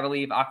Monday, I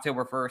believe,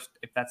 October 1st,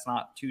 if that's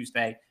not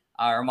Tuesday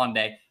or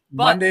Monday.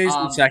 But, Monday's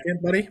the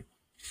second, buddy.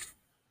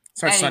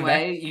 Anyway,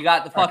 Sunday. You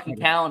got the fucking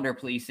calendar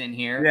police in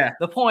here. Yeah.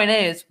 The point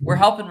is, we're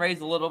helping raise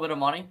a little bit of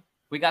money.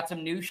 We got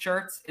some new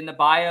shirts in the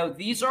bio.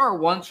 These are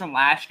ones from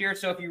last year.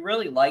 So if you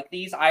really like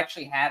these, I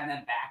actually have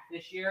them back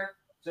this year.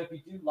 So if you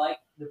do like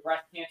the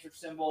breast cancer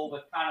symbol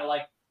with kind of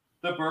like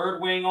the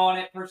bird wing on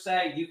it per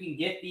se, you can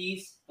get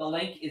these. The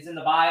link is in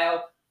the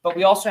bio. But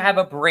we also have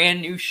a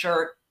brand new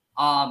shirt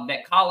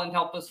that Colin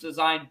helped us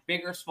design.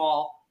 Big or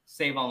small,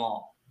 save them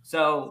all.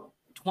 So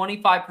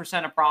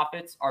 25% of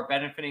profits are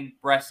benefiting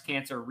breast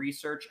cancer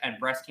research and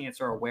breast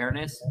cancer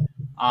awareness.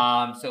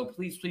 So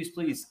please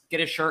get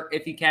a shirt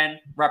if you can.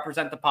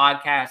 Represent the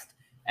podcast.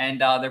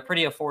 And they're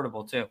pretty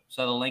affordable too.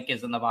 So the link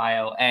is in the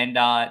bio. And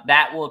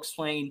that will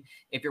explain,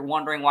 if you're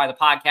wondering why the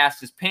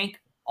podcast is pink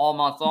all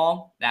month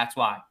long, that's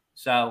why.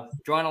 So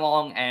join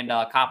along and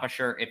cop a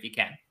shirt if you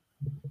can.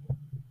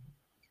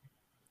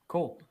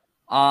 Cool.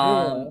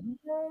 Yeah,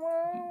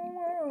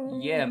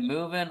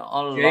 moving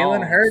along.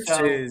 Jalen Hurts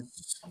So,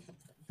 is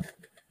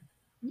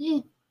Yeah.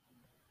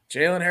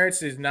 Jalen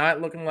Hurts is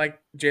not looking like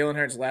Jalen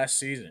Hurts last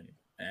season.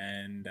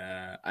 And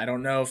I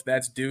don't know if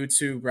that's due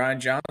to Brian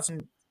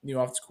Johnson, new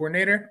offensive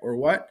coordinator, or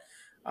what.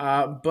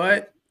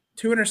 But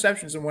 2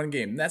 interceptions in one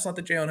game. That's not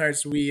the Jalen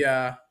Hurts we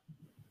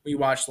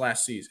watched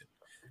last season.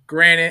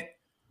 Granted,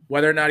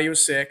 whether or not he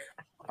was sick,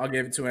 I'll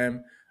give it to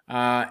him.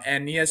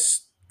 And he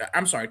has,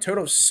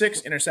 total of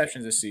 6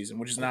 interceptions this season,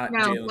 which is not No,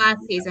 Jalen.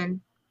 last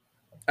season.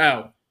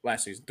 Oh,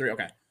 last season. 3.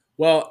 Okay.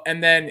 Well,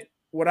 and then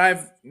what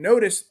I've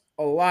noticed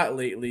a lot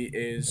lately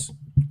is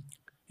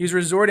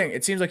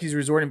it seems like he's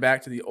resorting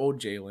back to the old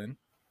Jalen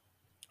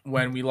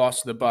when we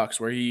lost to the Bucks,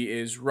 where he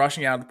is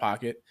rushing out of the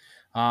pocket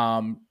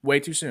way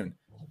too soon.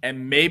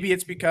 And maybe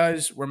it's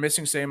because we're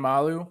missing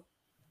Malu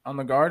on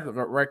the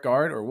right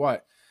guard, or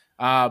what.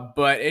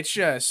 But it's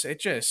just,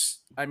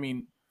 I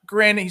mean,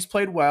 granted, he's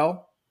played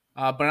well,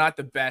 but not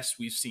the best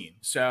we've seen.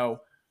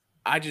 So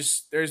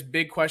there's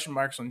big question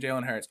marks on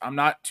Jalen Hurts. I'm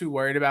not too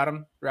worried about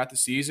him throughout the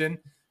season,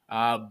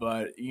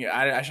 but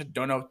I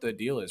don't know what the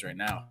deal is right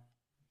now.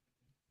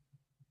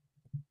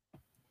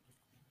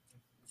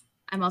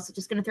 I'm also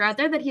just going to throw out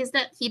there that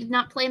he did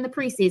not play in the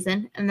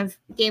preseason, and the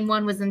game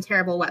 1 was in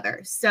terrible weather.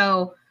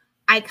 So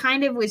I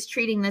kind of was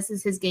treating this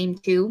as his game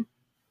 2,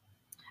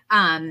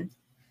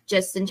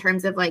 just in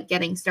terms of like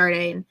getting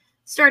started.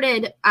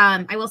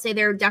 I will say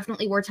there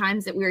definitely were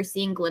times that we were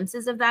seeing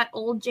glimpses of that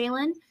old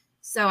Jalen.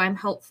 So I'm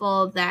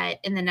hopeful that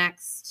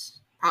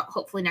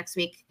hopefully next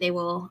week, they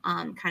will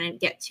kind of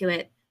get to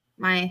it.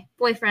 My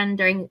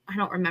boyfriend I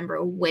don't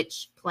remember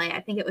which play,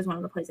 I think it was one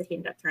of the plays that he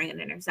ended up throwing an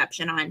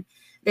interception on,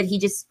 that he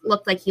just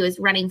looked like he was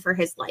running for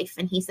his life.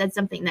 And he said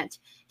something that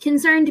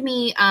concerned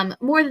me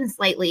more than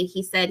slightly.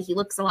 He said he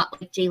looks a lot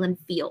like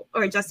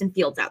Justin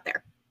Fields out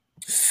there.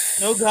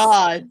 Oh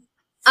God.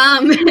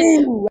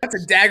 Ooh,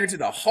 that's a dagger to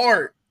the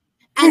heart.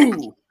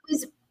 And it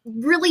was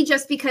really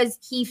just because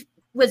he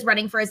was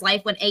running for his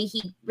life when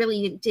he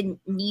really didn't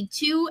need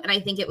to. And I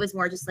think it was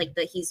more just like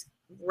he's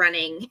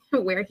running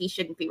where he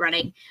shouldn't be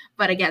running.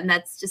 But again,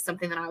 that's just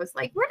something that I was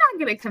like, we're not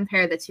going to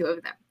compare the two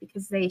of them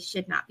because they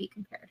should not be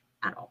compared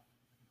at all.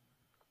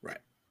 Right.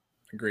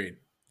 Agreed.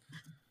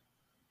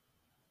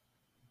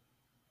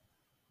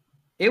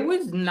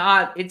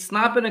 it's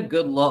not been a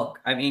good look.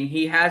 I mean,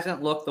 he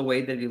hasn't looked the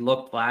way that he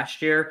looked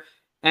last year.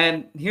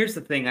 And here's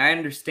the thing. I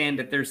understand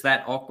that there's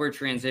that awkward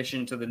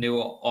transition to the new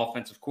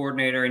offensive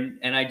coordinator.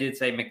 And I did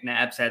say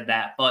McNabb said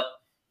that. But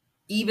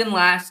even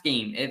last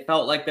game, it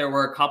felt like there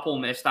were a couple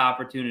missed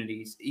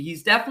opportunities.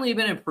 He's definitely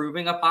been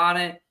improving upon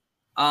it.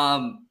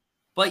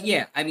 But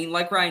yeah, I mean,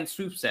 like Ryan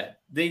Swoop said,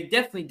 they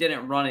definitely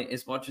didn't run it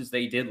as much as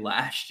they did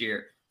last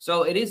year.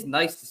 So it is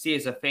nice to see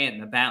as a fan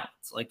the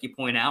balance, like you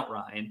point out,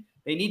 Ryan.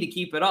 They need to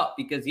keep it up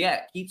because, yeah,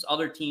 it keeps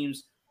other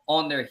teams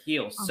on their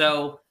heels. Okay.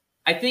 So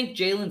I think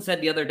Jalen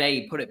said the other day,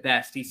 he put it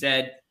best. He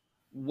said,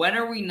 when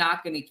are we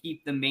not going to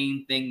keep the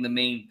main thing the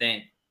main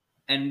thing?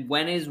 And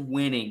when is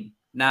winning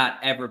not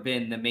ever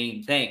been the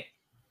main thing?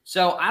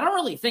 So I don't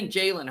really think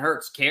Jalen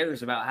Hurts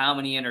cares about how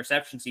many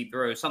interceptions he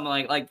throws.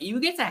 Something like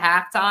you get to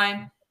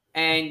halftime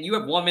and you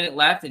have 1 minute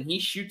left and he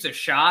shoots a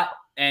shot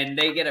and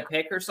they get a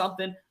pick or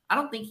something. I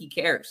don't think he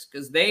cares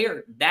because they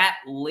are that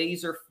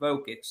laser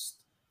focused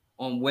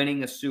on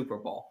winning a Super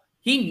Bowl.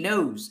 He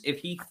knows if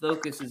he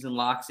focuses and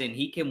locks in,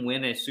 he can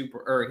win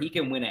he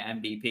can win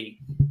an MVP.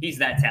 He's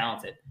that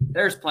talented.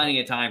 There's plenty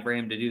of time for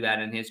him to do that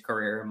in his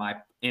career,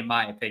 in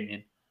my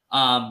opinion.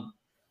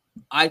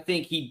 I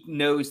think he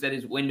knows that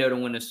his window to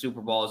win a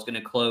Super Bowl is going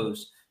to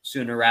close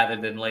sooner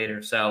rather than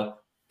later. So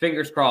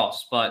fingers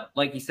crossed. But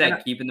like you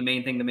said, keeping the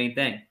main thing the main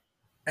thing.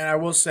 And I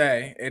will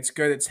say it's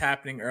good it's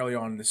happening early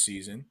on in the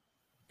season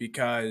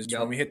because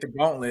when we hit the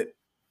gauntlet,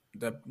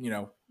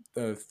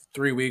 the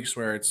 3 weeks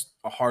where it's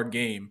a hard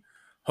game,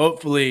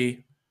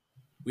 hopefully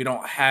we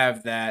don't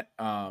have that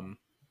kind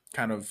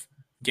of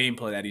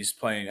gameplay that he's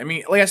playing. I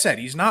mean, like I said,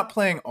 he's not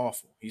playing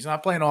awful. He's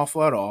not playing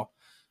awful at all.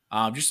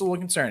 Just a little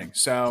concerning.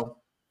 So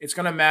it's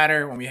going to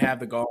matter when we have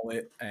the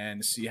gauntlet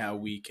and see how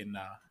we can,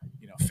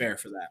 fare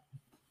for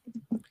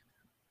that.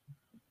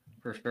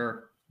 For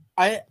sure.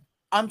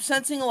 I'm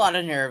sensing a lot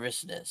of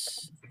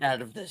nervousness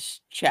out of this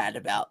chat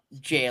about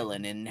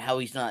Jalen and how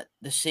he's not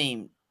the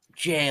same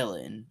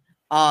Jalen.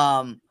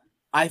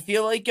 I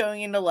feel like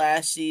going into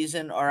last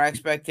season, our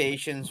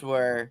expectations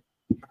were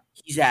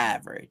he's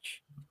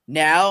average.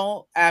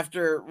 Now,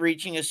 after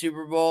reaching a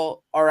Super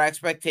Bowl, our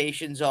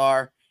expectations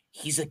are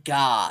he's a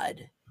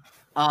god.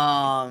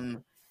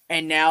 And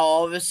now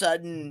all of a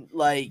sudden,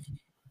 like,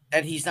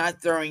 that he's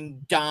not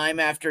throwing dime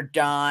after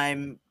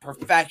dime,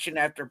 perfection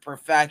after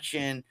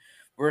perfection.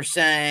 We're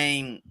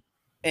saying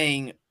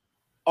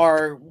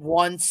our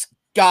once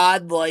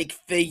godlike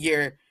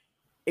figure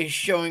is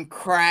showing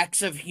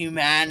cracks of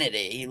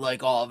humanity,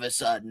 like all of a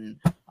sudden.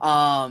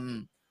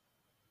 And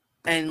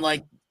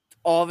like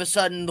all of a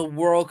sudden the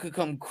world could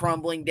come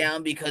crumbling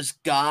down because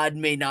God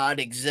may not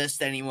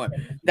exist anymore.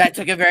 That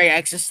took a very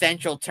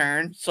existential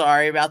turn.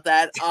 Sorry about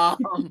that.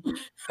 The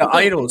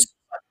idols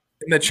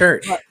in the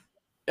church.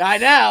 I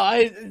know.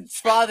 It's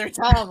Father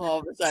Tom all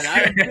of a sudden.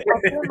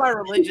 I'm on my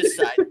religious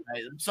side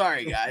tonight. I'm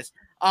sorry, guys.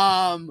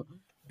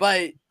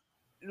 But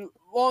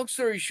long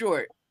story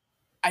short,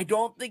 I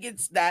don't think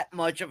it's that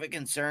much of a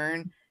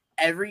concern.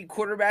 Every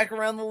quarterback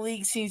around the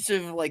league seems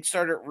to have like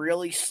started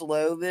really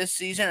slow this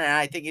season, and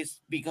I think it's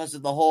because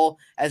of the whole,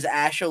 as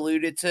Ash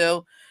alluded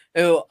to,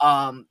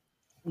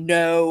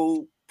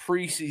 no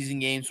preseason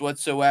games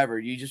whatsoever.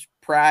 You just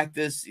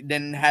practice,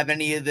 didn't have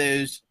any of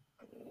those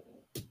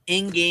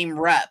in-game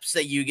reps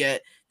that you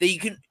get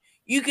that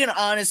you can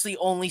honestly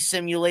only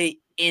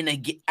simulate in a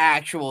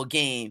actual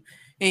game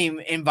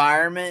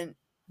environment,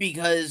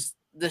 because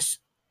the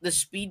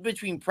speed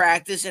between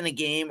practice and a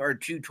game are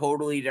two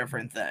totally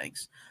different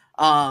things.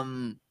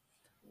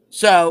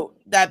 So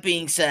that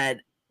being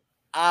said,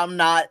 I'm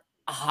not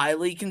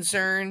highly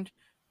concerned,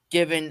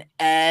 given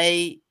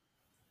I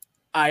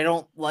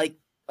don't like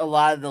a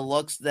lot of the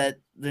looks that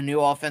the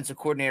new offensive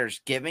coordinator is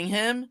giving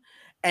him,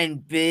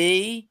 and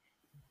B,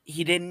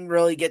 he didn't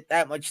really get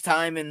that much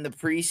time in the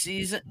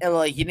preseason.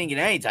 Like, he didn't get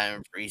any time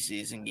in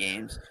preseason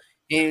games.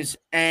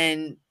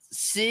 And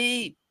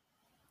C,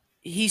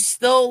 he's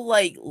still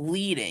like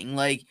leading.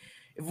 Like,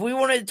 if we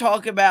want to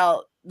talk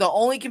about the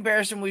only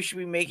comparison we should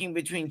be making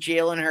between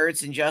Jalen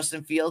Hurts and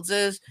Justin Fields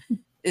is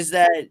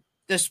that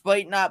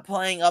despite not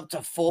playing up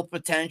to full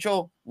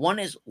potential, one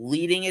is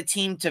leading a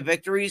team to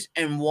victories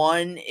and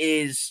one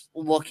is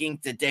looking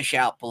to dish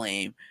out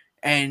blame.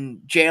 And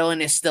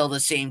Jalen is still the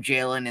same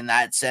Jalen in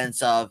that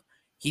sense of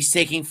he's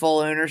taking full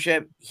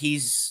ownership.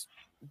 He's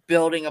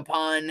building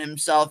upon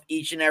himself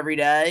each and every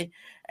day.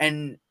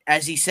 And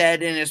as he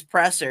said in his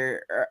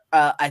presser,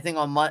 I think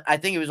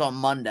it was on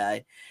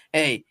Monday.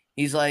 Hey,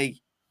 he's like,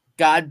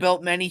 God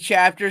built many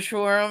chapters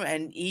for him,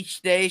 and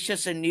each day is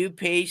just a new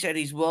page that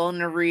he's willing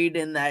to read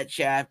in that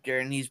chapter,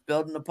 and he's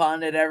building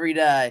upon it every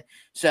day.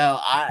 So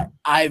I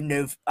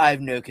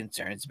have no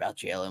concerns about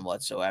Jalen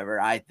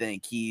whatsoever. I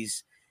think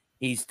he's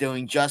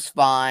doing just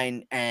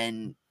fine,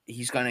 and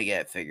he's going to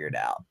get it figured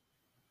out.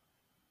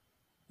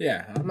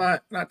 Yeah, I'm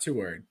not too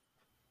worried.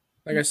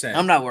 Like I said,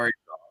 I'm not worried.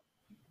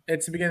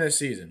 It's the beginning of the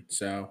season,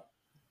 so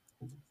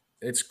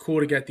it's cool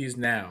to get these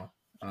now.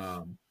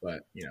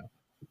 But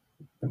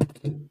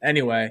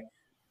anyway,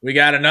 we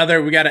got an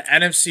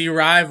NFC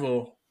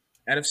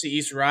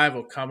East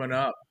rival coming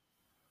up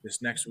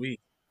this next week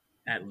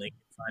at Lincoln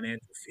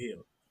Financial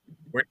Field.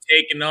 We're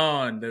taking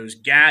on those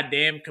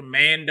goddamn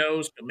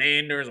Commanders,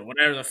 or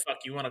whatever the fuck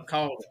you want to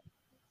call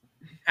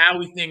them. How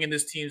we thinking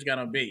this team's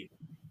gonna be?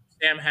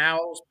 Sam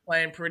Howell's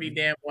playing pretty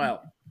damn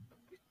well.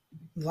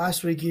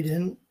 Last week he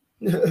didn't.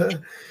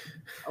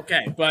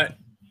 Okay, but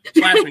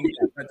last week,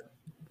 but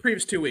the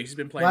previous 2 weeks he's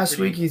been playing. Last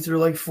week he threw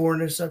like 4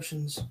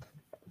 interceptions.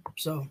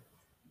 So,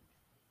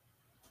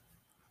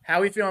 how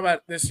are we feeling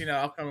about this?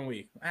 Upcoming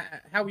week.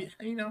 How we?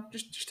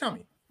 Just tell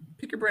me.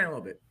 Pick your brain a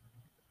little bit.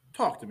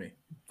 Talk to me,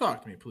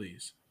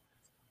 please.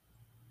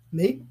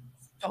 Me?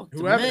 Talk to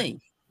Whoever. me.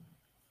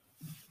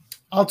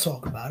 I'll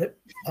talk about it.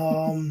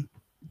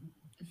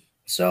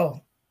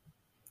 So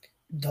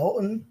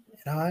Dalton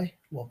and I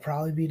will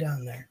probably be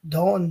down there.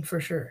 Dalton for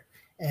sure.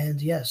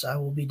 And yes, I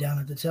will be down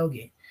at the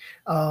tailgate.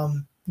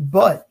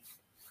 But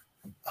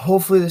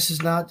hopefully this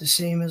is not the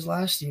same as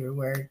last year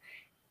where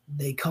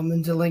they come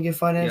into Lincoln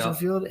Financial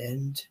Field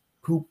and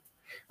poop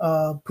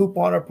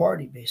on our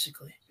party,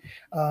 basically.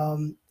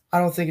 I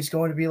don't think it's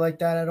going to be like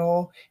that at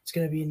all. It's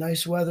going to be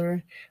nice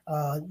weather.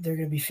 They're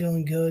going to be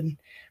feeling good.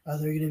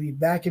 They're going to be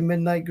back in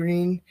midnight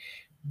green,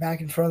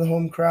 back in front of the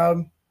home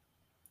crowd.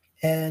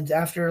 And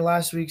after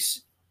last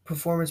week's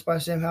performance by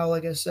Sam Howell,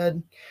 like I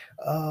said,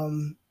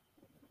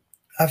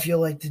 I feel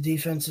like the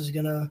defense is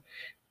going to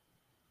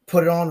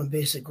put it on them,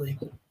 basically.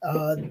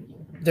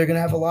 They're going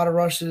to have a lot of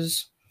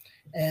rushes,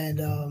 and,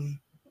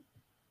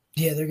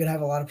 they're going to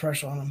have a lot of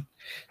pressure on them.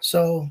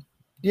 So,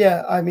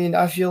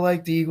 I feel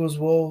like the Eagles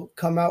will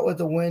come out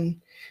with a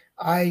win.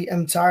 I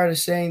am tired of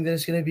saying that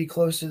it's going to be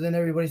closer than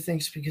everybody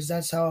thinks, because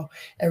that's how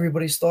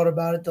everybody's thought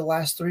about it the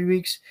last 3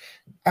 weeks.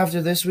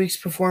 After this week's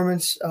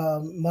performance,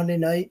 Monday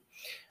night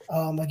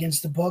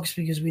against the Bucs,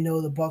 because we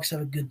know the Bucs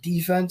have a good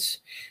defense,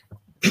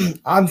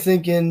 I'm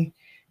thinking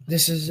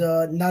this is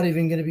not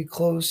even going to be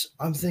close.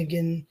 I'm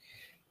thinking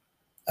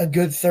a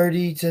good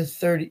 31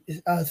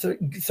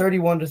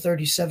 to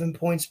 37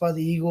 points by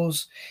the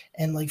Eagles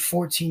and like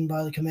 14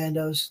 by the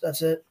Commandos.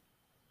 That's it.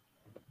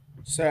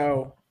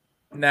 So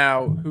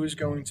now, who's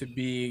going to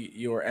be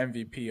your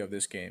MVP of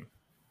this game?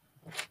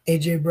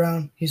 A.J.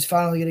 Brown. He's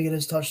finally going to get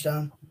his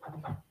touchdown.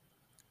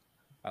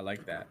 I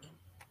like that.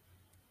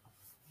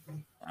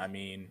 I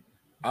mean,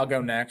 I'll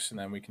go next, and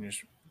then we can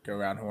just go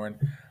around horn.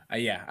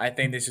 I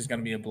think this is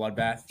going to be a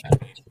bloodbath.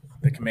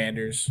 The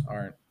Commanders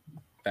aren't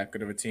that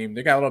good of a team.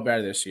 They got a little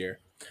better this year.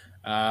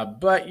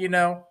 But,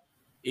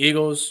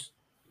 Eagles,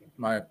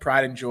 my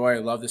pride and joy. I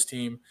love this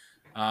team.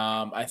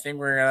 I think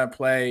we're gonna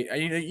play.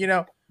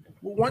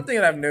 One thing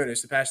that I've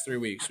noticed the past 3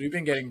 weeks, we've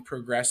been getting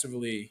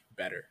progressively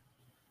better.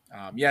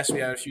 Yes, we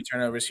have a few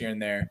turnovers here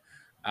and there,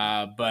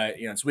 but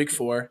it's week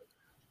 4.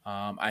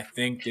 I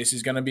think this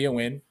is gonna be a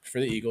win for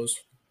the Eagles,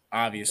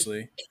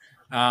 obviously,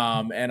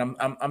 and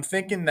I'm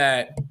thinking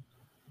that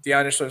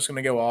DeAndre Swift's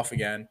gonna go off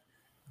again.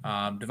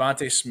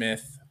 Devontae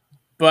Smith,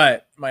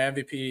 but my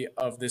MVP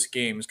of this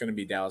game is going to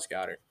be Dallas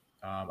Goedert.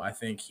 I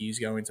think he's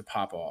going to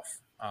pop off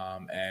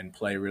and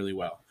play really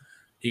well.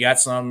 He got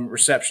some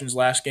receptions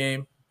last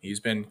game. He's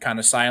been kind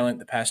of silent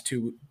the past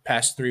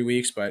 3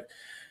 weeks, but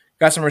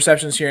got some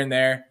receptions here and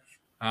there.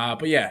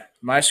 But yeah,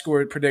 my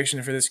score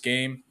prediction for this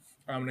game,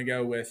 I'm going to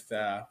go with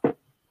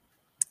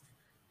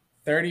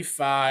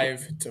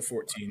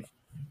 35-14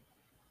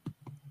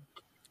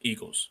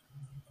 Eagles.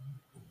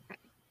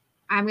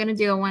 I'm gonna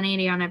do a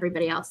 180 on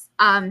everybody else.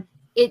 I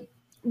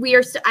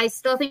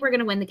still think we're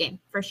gonna win the game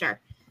for sure.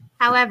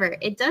 However,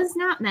 it does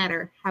not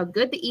matter how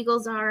good the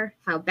Eagles are,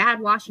 how bad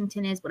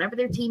Washington is, whatever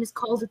their team is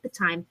called at the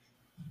time.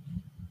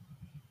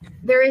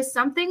 There is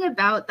something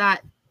about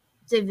that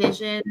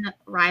division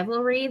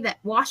rivalry that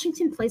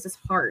Washington plays us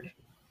hard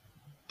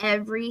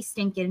every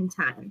stinking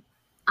time.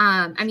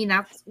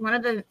 That's one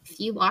of the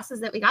few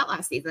losses that we got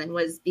last season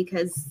was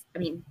because,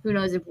 who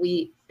knows if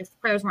the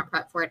players weren't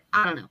prepped for it.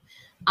 I don't know.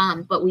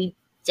 But we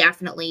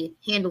definitely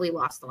handily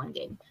lost the one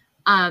game.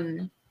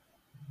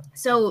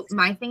 So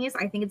my thing is,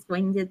 I think it's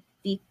going to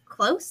be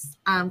close,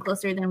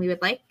 closer than we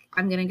would like.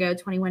 I'm going to go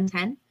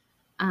 21-10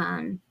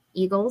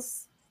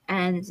 Eagles,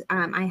 and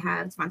I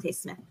have Devontae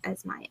Smith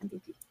as my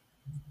MVP.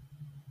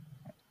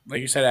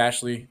 Like you said,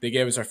 Ashley, they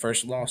gave us our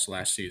first loss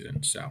last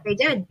season. So They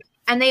did.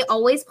 And they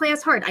always play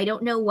us hard. I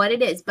don't know what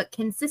it is, but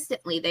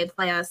consistently they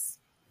play us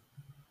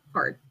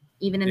hard,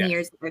 even in the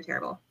years that they're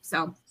terrible.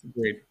 So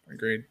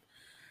Agreed.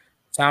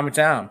 Time.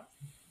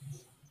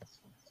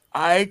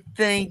 I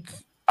think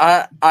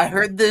I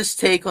heard this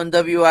take on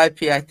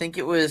WIP. I think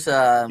it was.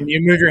 Can you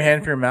move your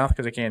hand from your mouth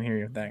because I can't hear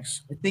you?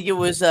 Thanks. I think it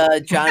was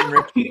John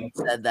Richmond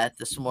said that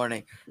this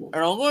morning. And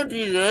I'm going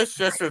to do this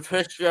just to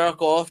piss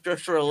Jack off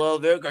just for a little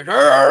bit.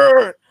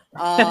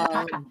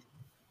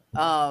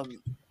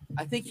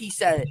 I think he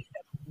said it.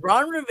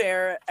 Ron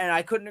Rivera, and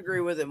I couldn't agree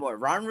with it more.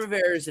 Ron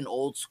Rivera is an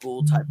old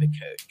school type of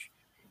coach.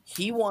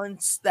 He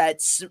wants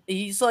that.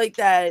 He's like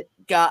that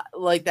guy,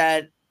 like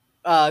that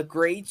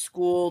grade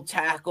school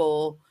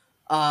tackle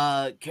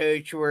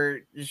coach where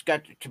he's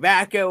got the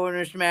tobacco in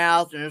his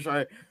mouth and it's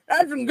like,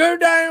 that's some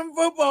good damn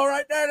football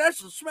right there. That's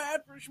some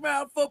smart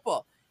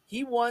football.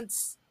 He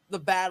wants the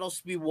battles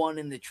to be won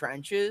in the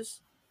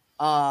trenches.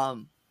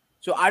 So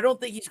I don't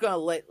think he's going to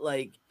let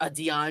like a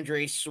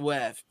DeAndre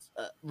Swift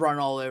run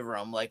all over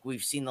him like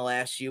we've seen the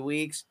last few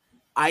weeks.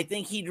 I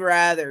think he'd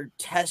rather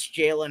test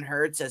Jalen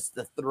Hurts as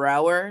the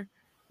thrower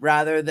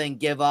rather than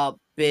give up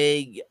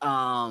big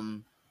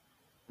running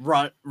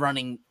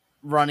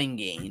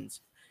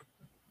gains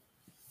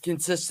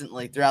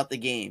consistently throughout the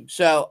game.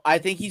 So I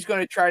think he's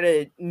going to try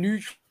to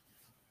neutralize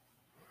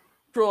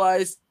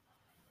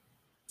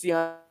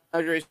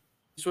DeAndre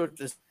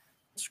Swift as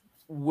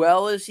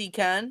well as he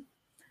can.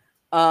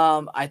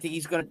 I think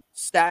he's going to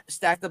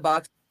stack the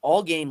box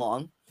all game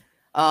long.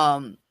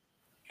 And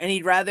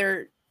he'd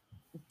rather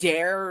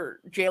dare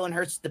Jalen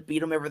Hurts to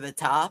beat him over the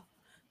top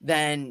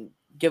than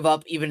give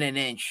up even an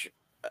inch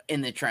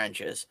in the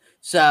trenches.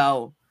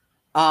 So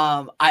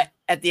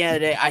at the end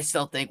of the day, I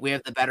still think we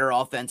have the better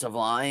offensive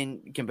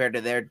line compared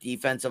to their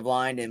defensive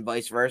line and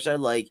vice versa.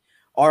 Like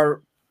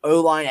our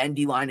O-line and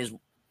D-line is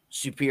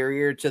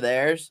superior to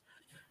theirs,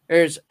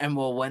 and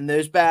we'll win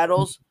those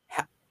battles.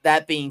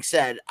 That being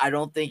said, I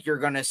don't think you're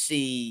going to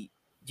see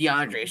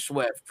DeAndre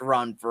Swift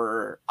run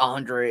for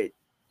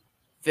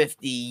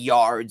 150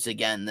 yards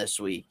again this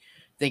week.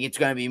 I think it's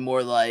going to be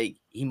more like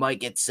he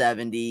might get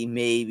 70,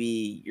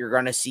 maybe. You're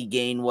going to see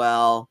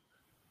Gainwell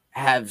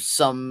have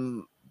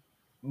some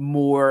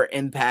more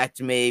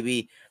impact,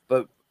 maybe,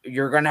 but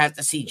you're going to have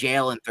to see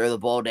Jalen throw the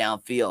ball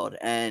downfield.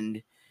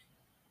 And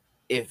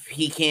if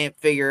he can't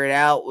figure it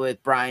out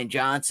with Brian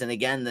Johnson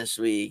again this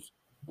week,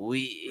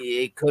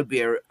 it could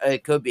be a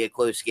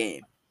close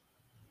game.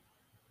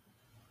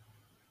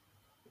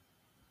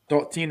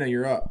 Tina,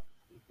 you're up.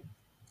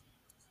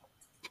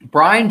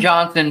 Brian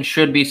Johnson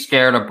should be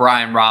scared of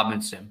Brian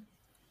Robinson.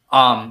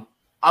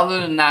 Other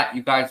than that,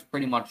 you guys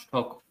pretty much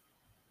took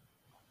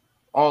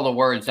all the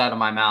words out of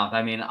my mouth.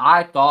 I mean,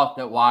 I thought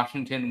that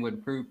Washington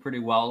would prove pretty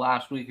well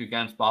last week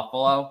against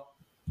Buffalo.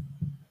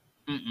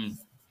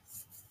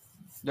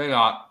 They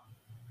got.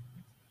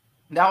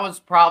 That was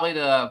probably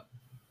the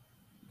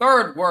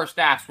third worst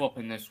ass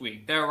whooping this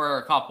week. There were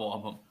a couple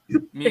of them.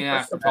 Me and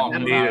Ash were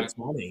talking about it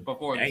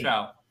before the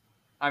show.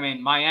 I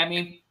mean,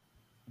 Miami,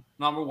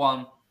 number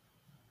one.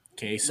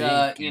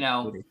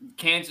 KC.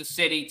 Kansas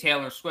City,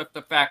 Taylor Swift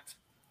effect,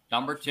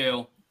 number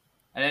two.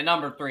 And then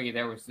number three,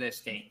 there was this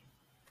team.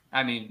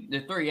 I mean, the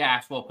three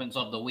ass whoopings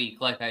of the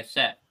week, like I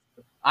said.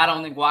 I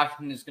don't think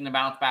Washington is going to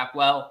bounce back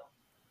well.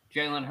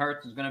 Jalen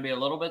Hurts is going to be a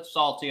little bit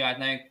salty, I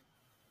think.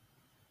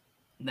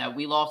 That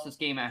we lost this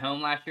game at home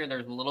last year.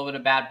 There's a little bit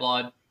of bad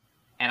blood.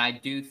 and I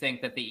do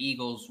think that the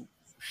Eagles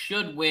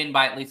should win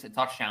by at least a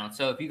touchdown.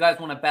 So if you guys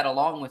want to bet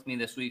along with me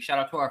this week, shout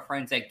out to our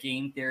friends at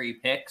Game Theory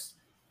Picks.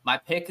 My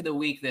pick of the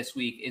week this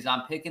week is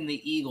I'm picking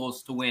the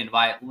Eagles to win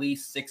by at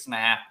least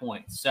 6.5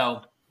 points.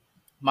 So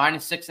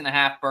minus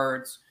 6.5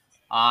 birds.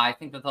 I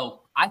think that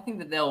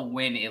they'll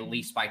win at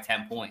least by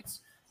 10 points.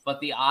 But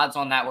the odds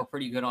on that were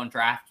pretty good on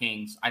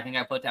DraftKings. I think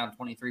I put down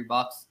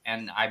 $23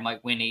 and I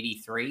might win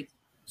 83.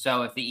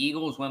 So if the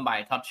Eagles win by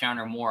a touchdown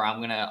or more, I'm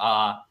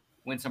gonna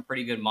win some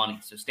pretty good money.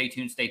 So stay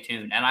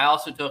tuned. And I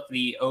also took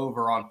the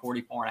over on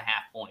 44.5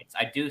 points.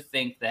 I do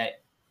think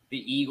that the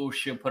Eagles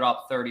should put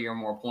up 30 or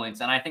more points,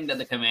 and I think that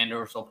the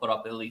Commanders will put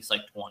up at least like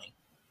 20.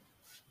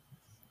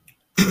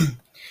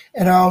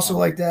 And I also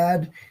like to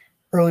add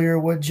earlier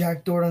what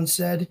Jack Dordan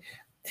said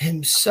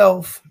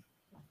himself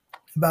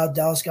about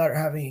Dallas Goedert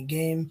having a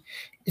game.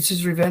 It's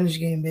his revenge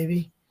game,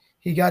 baby.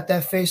 He got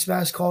that face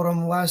mask called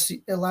him last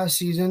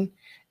season,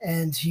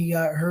 and he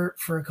got hurt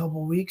for a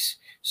couple weeks.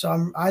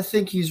 So I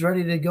think he's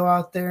ready to go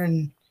out there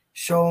and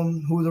show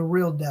him who the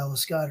real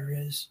Dallas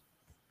Goedert is.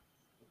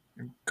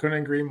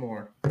 Couldn't agree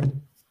more.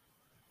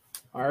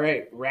 All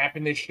right,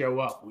 wrapping this show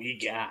up, we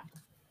got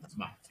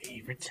my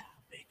favorite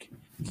topic.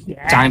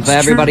 Time for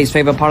everybody's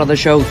favorite part of the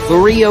show,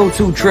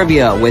 302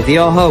 Trivia, with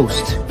your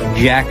host,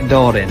 Jack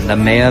Dordan, the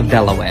mayor of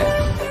Delaware.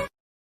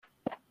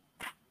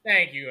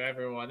 Thank you,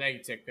 everyone.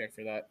 Thank you, TickPick,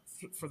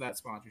 for that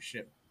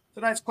sponsorship.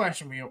 Tonight's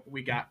question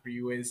we got for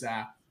you is,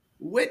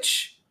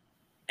 which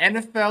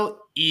NFL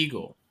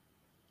Eagle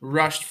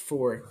rushed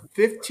for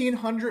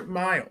 1,500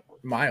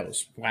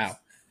 miles? Wow.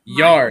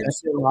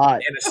 Yards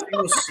in a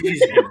single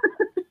season.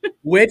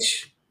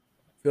 Which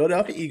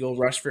Philadelphia Eagle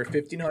rushed for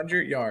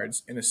 1,500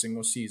 yards in a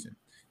single season?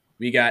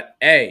 We got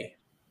A,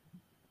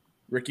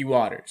 Ricky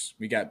Waters.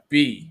 We got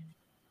B,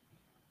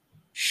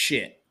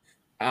 shit.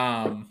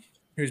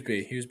 Who's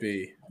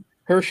B?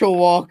 Herschel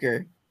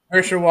Walker.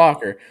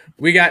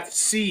 We got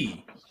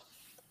C,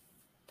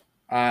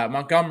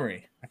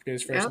 Montgomery. I forget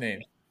his first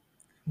name.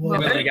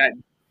 We got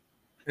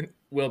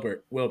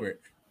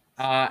Wilbert.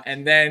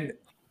 And then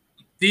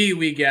D,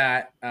 we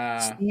got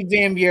Steve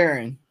Van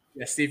Buren.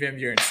 Yeah, Steve Van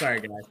Buren. Sorry,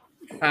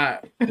 guys.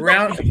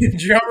 Round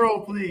drum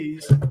roll,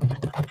 please.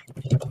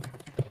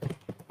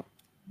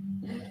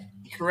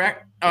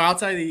 Correct. Oh, I'll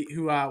tell you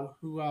who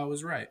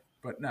was right,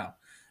 but no.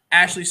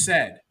 Ashley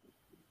said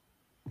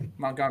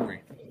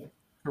Montgomery.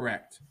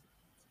 Correct.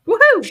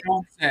 Woohoo!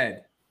 Sean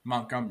said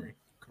Montgomery.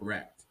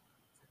 Correct.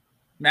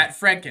 Matt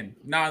Fredkin,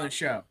 not on the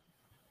show.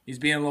 He's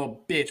being a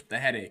little bitch with a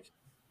headache.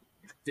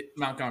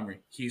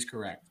 Montgomery. He's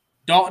correct.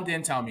 Dalton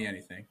didn't tell me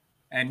anything.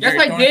 And yes,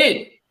 I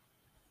did.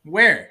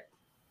 Where?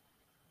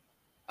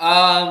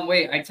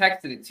 Wait, I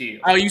texted it to you.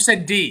 Oh, you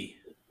said D.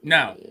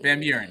 No, Van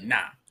Buren.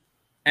 Nah.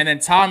 And then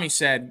Tommy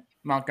said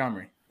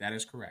Montgomery. That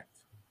is correct.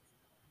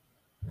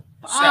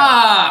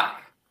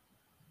 Fuck.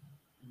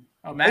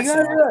 Oh, Matt's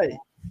still on. Right.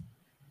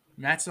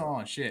 Matt's still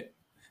on. Shit.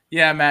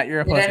 Yeah, Matt,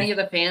 you're a pussy. Did any of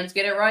the fans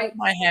get it right?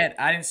 My head.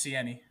 I didn't see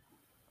any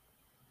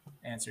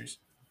answers.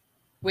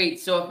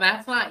 Wait, so if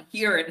Matt's not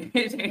here and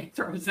his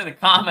answer was in the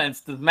comments,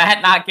 does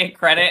Matt not get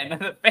credit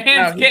and the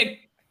fans get?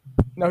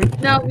 No,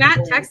 Matt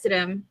texted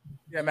him.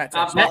 Yeah, Matt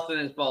texted him. I'm busting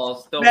his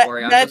balls. Don't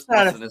worry. I'm just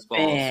busting his balls.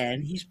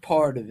 Fan. He's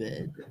part of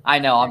it. I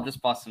know. I'm just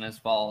busting his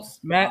balls.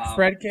 Matt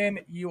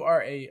Fredkin, you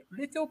are a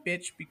little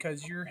bitch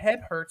because your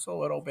head hurts a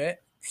little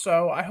bit.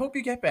 So I hope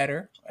you get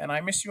better, and I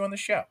miss you on the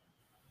show.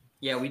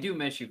 Yeah, we do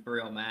miss you for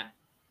real, Matt.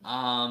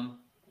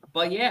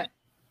 But yeah,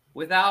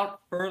 without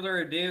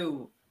further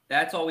ado,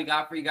 that's all we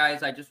got for you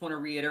guys. I just want to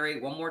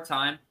reiterate one more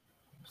time.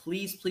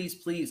 Please, please,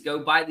 please go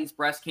buy these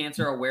breast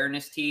cancer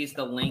awareness tees.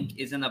 The link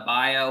is in the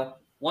bio.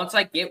 Once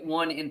I get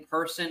one in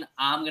person,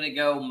 I'm going to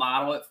go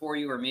model it for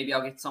you, or maybe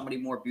I'll get somebody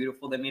more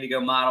beautiful than me to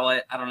go model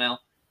it. I don't know.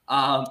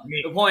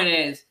 The point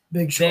is,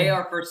 they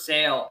are for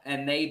sale,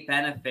 and they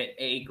benefit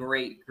a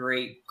great,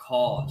 great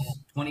cause.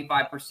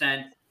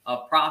 25%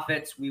 of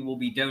profits we will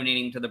be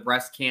donating to the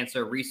Breast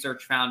Cancer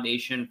Research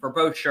Foundation for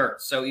both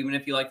shirts. So even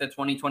if you like the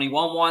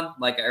 2021 one,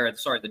 the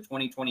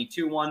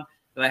 2022 one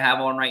that I have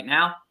on right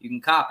now, you can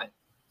cop it.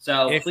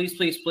 So please,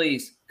 please,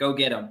 please go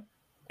get them.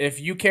 If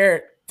you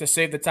care to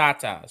save the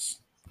tatas,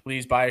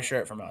 please buy a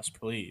shirt from us,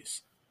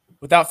 please.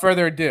 Without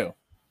further ado,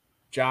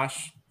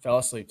 Josh fell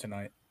asleep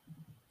tonight,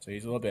 so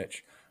he's a little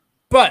bitch.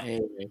 But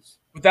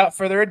without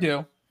further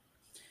ado.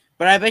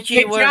 But I bet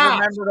you would have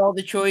remembered all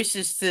the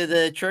choices to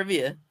the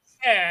trivia.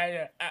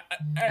 Yeah.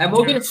 And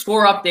we'll get a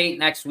score update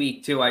next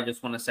week, too, I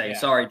just want to say. Yeah.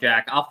 Sorry,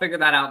 Jack. I'll figure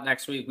that out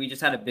next week. We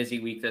just had a busy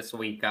week this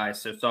week,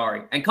 guys, so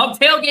sorry. And come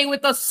tailgate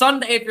with us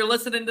Sunday if you're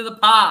listening to the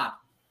pod.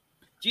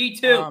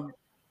 G2.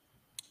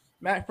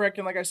 Matt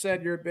Fredkin, like I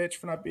said, you're a bitch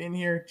for not being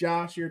here.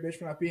 Josh, you're a bitch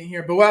for not being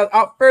here. But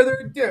without further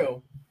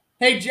ado,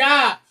 hey,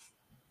 Josh.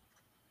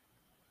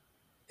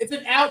 It's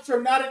an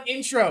outro, not an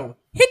intro.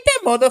 Hit that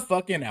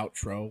motherfucking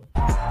outro.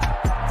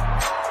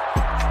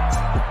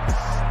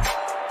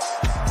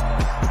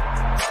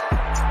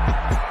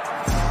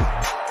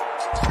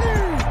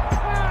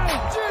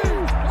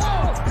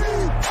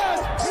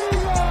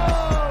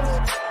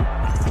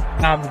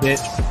 I'm the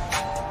bitch.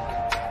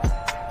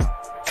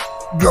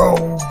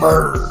 Go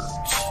Birds.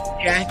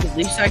 Jack, at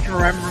least I can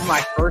remember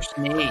my first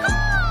name.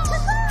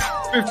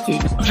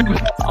 15.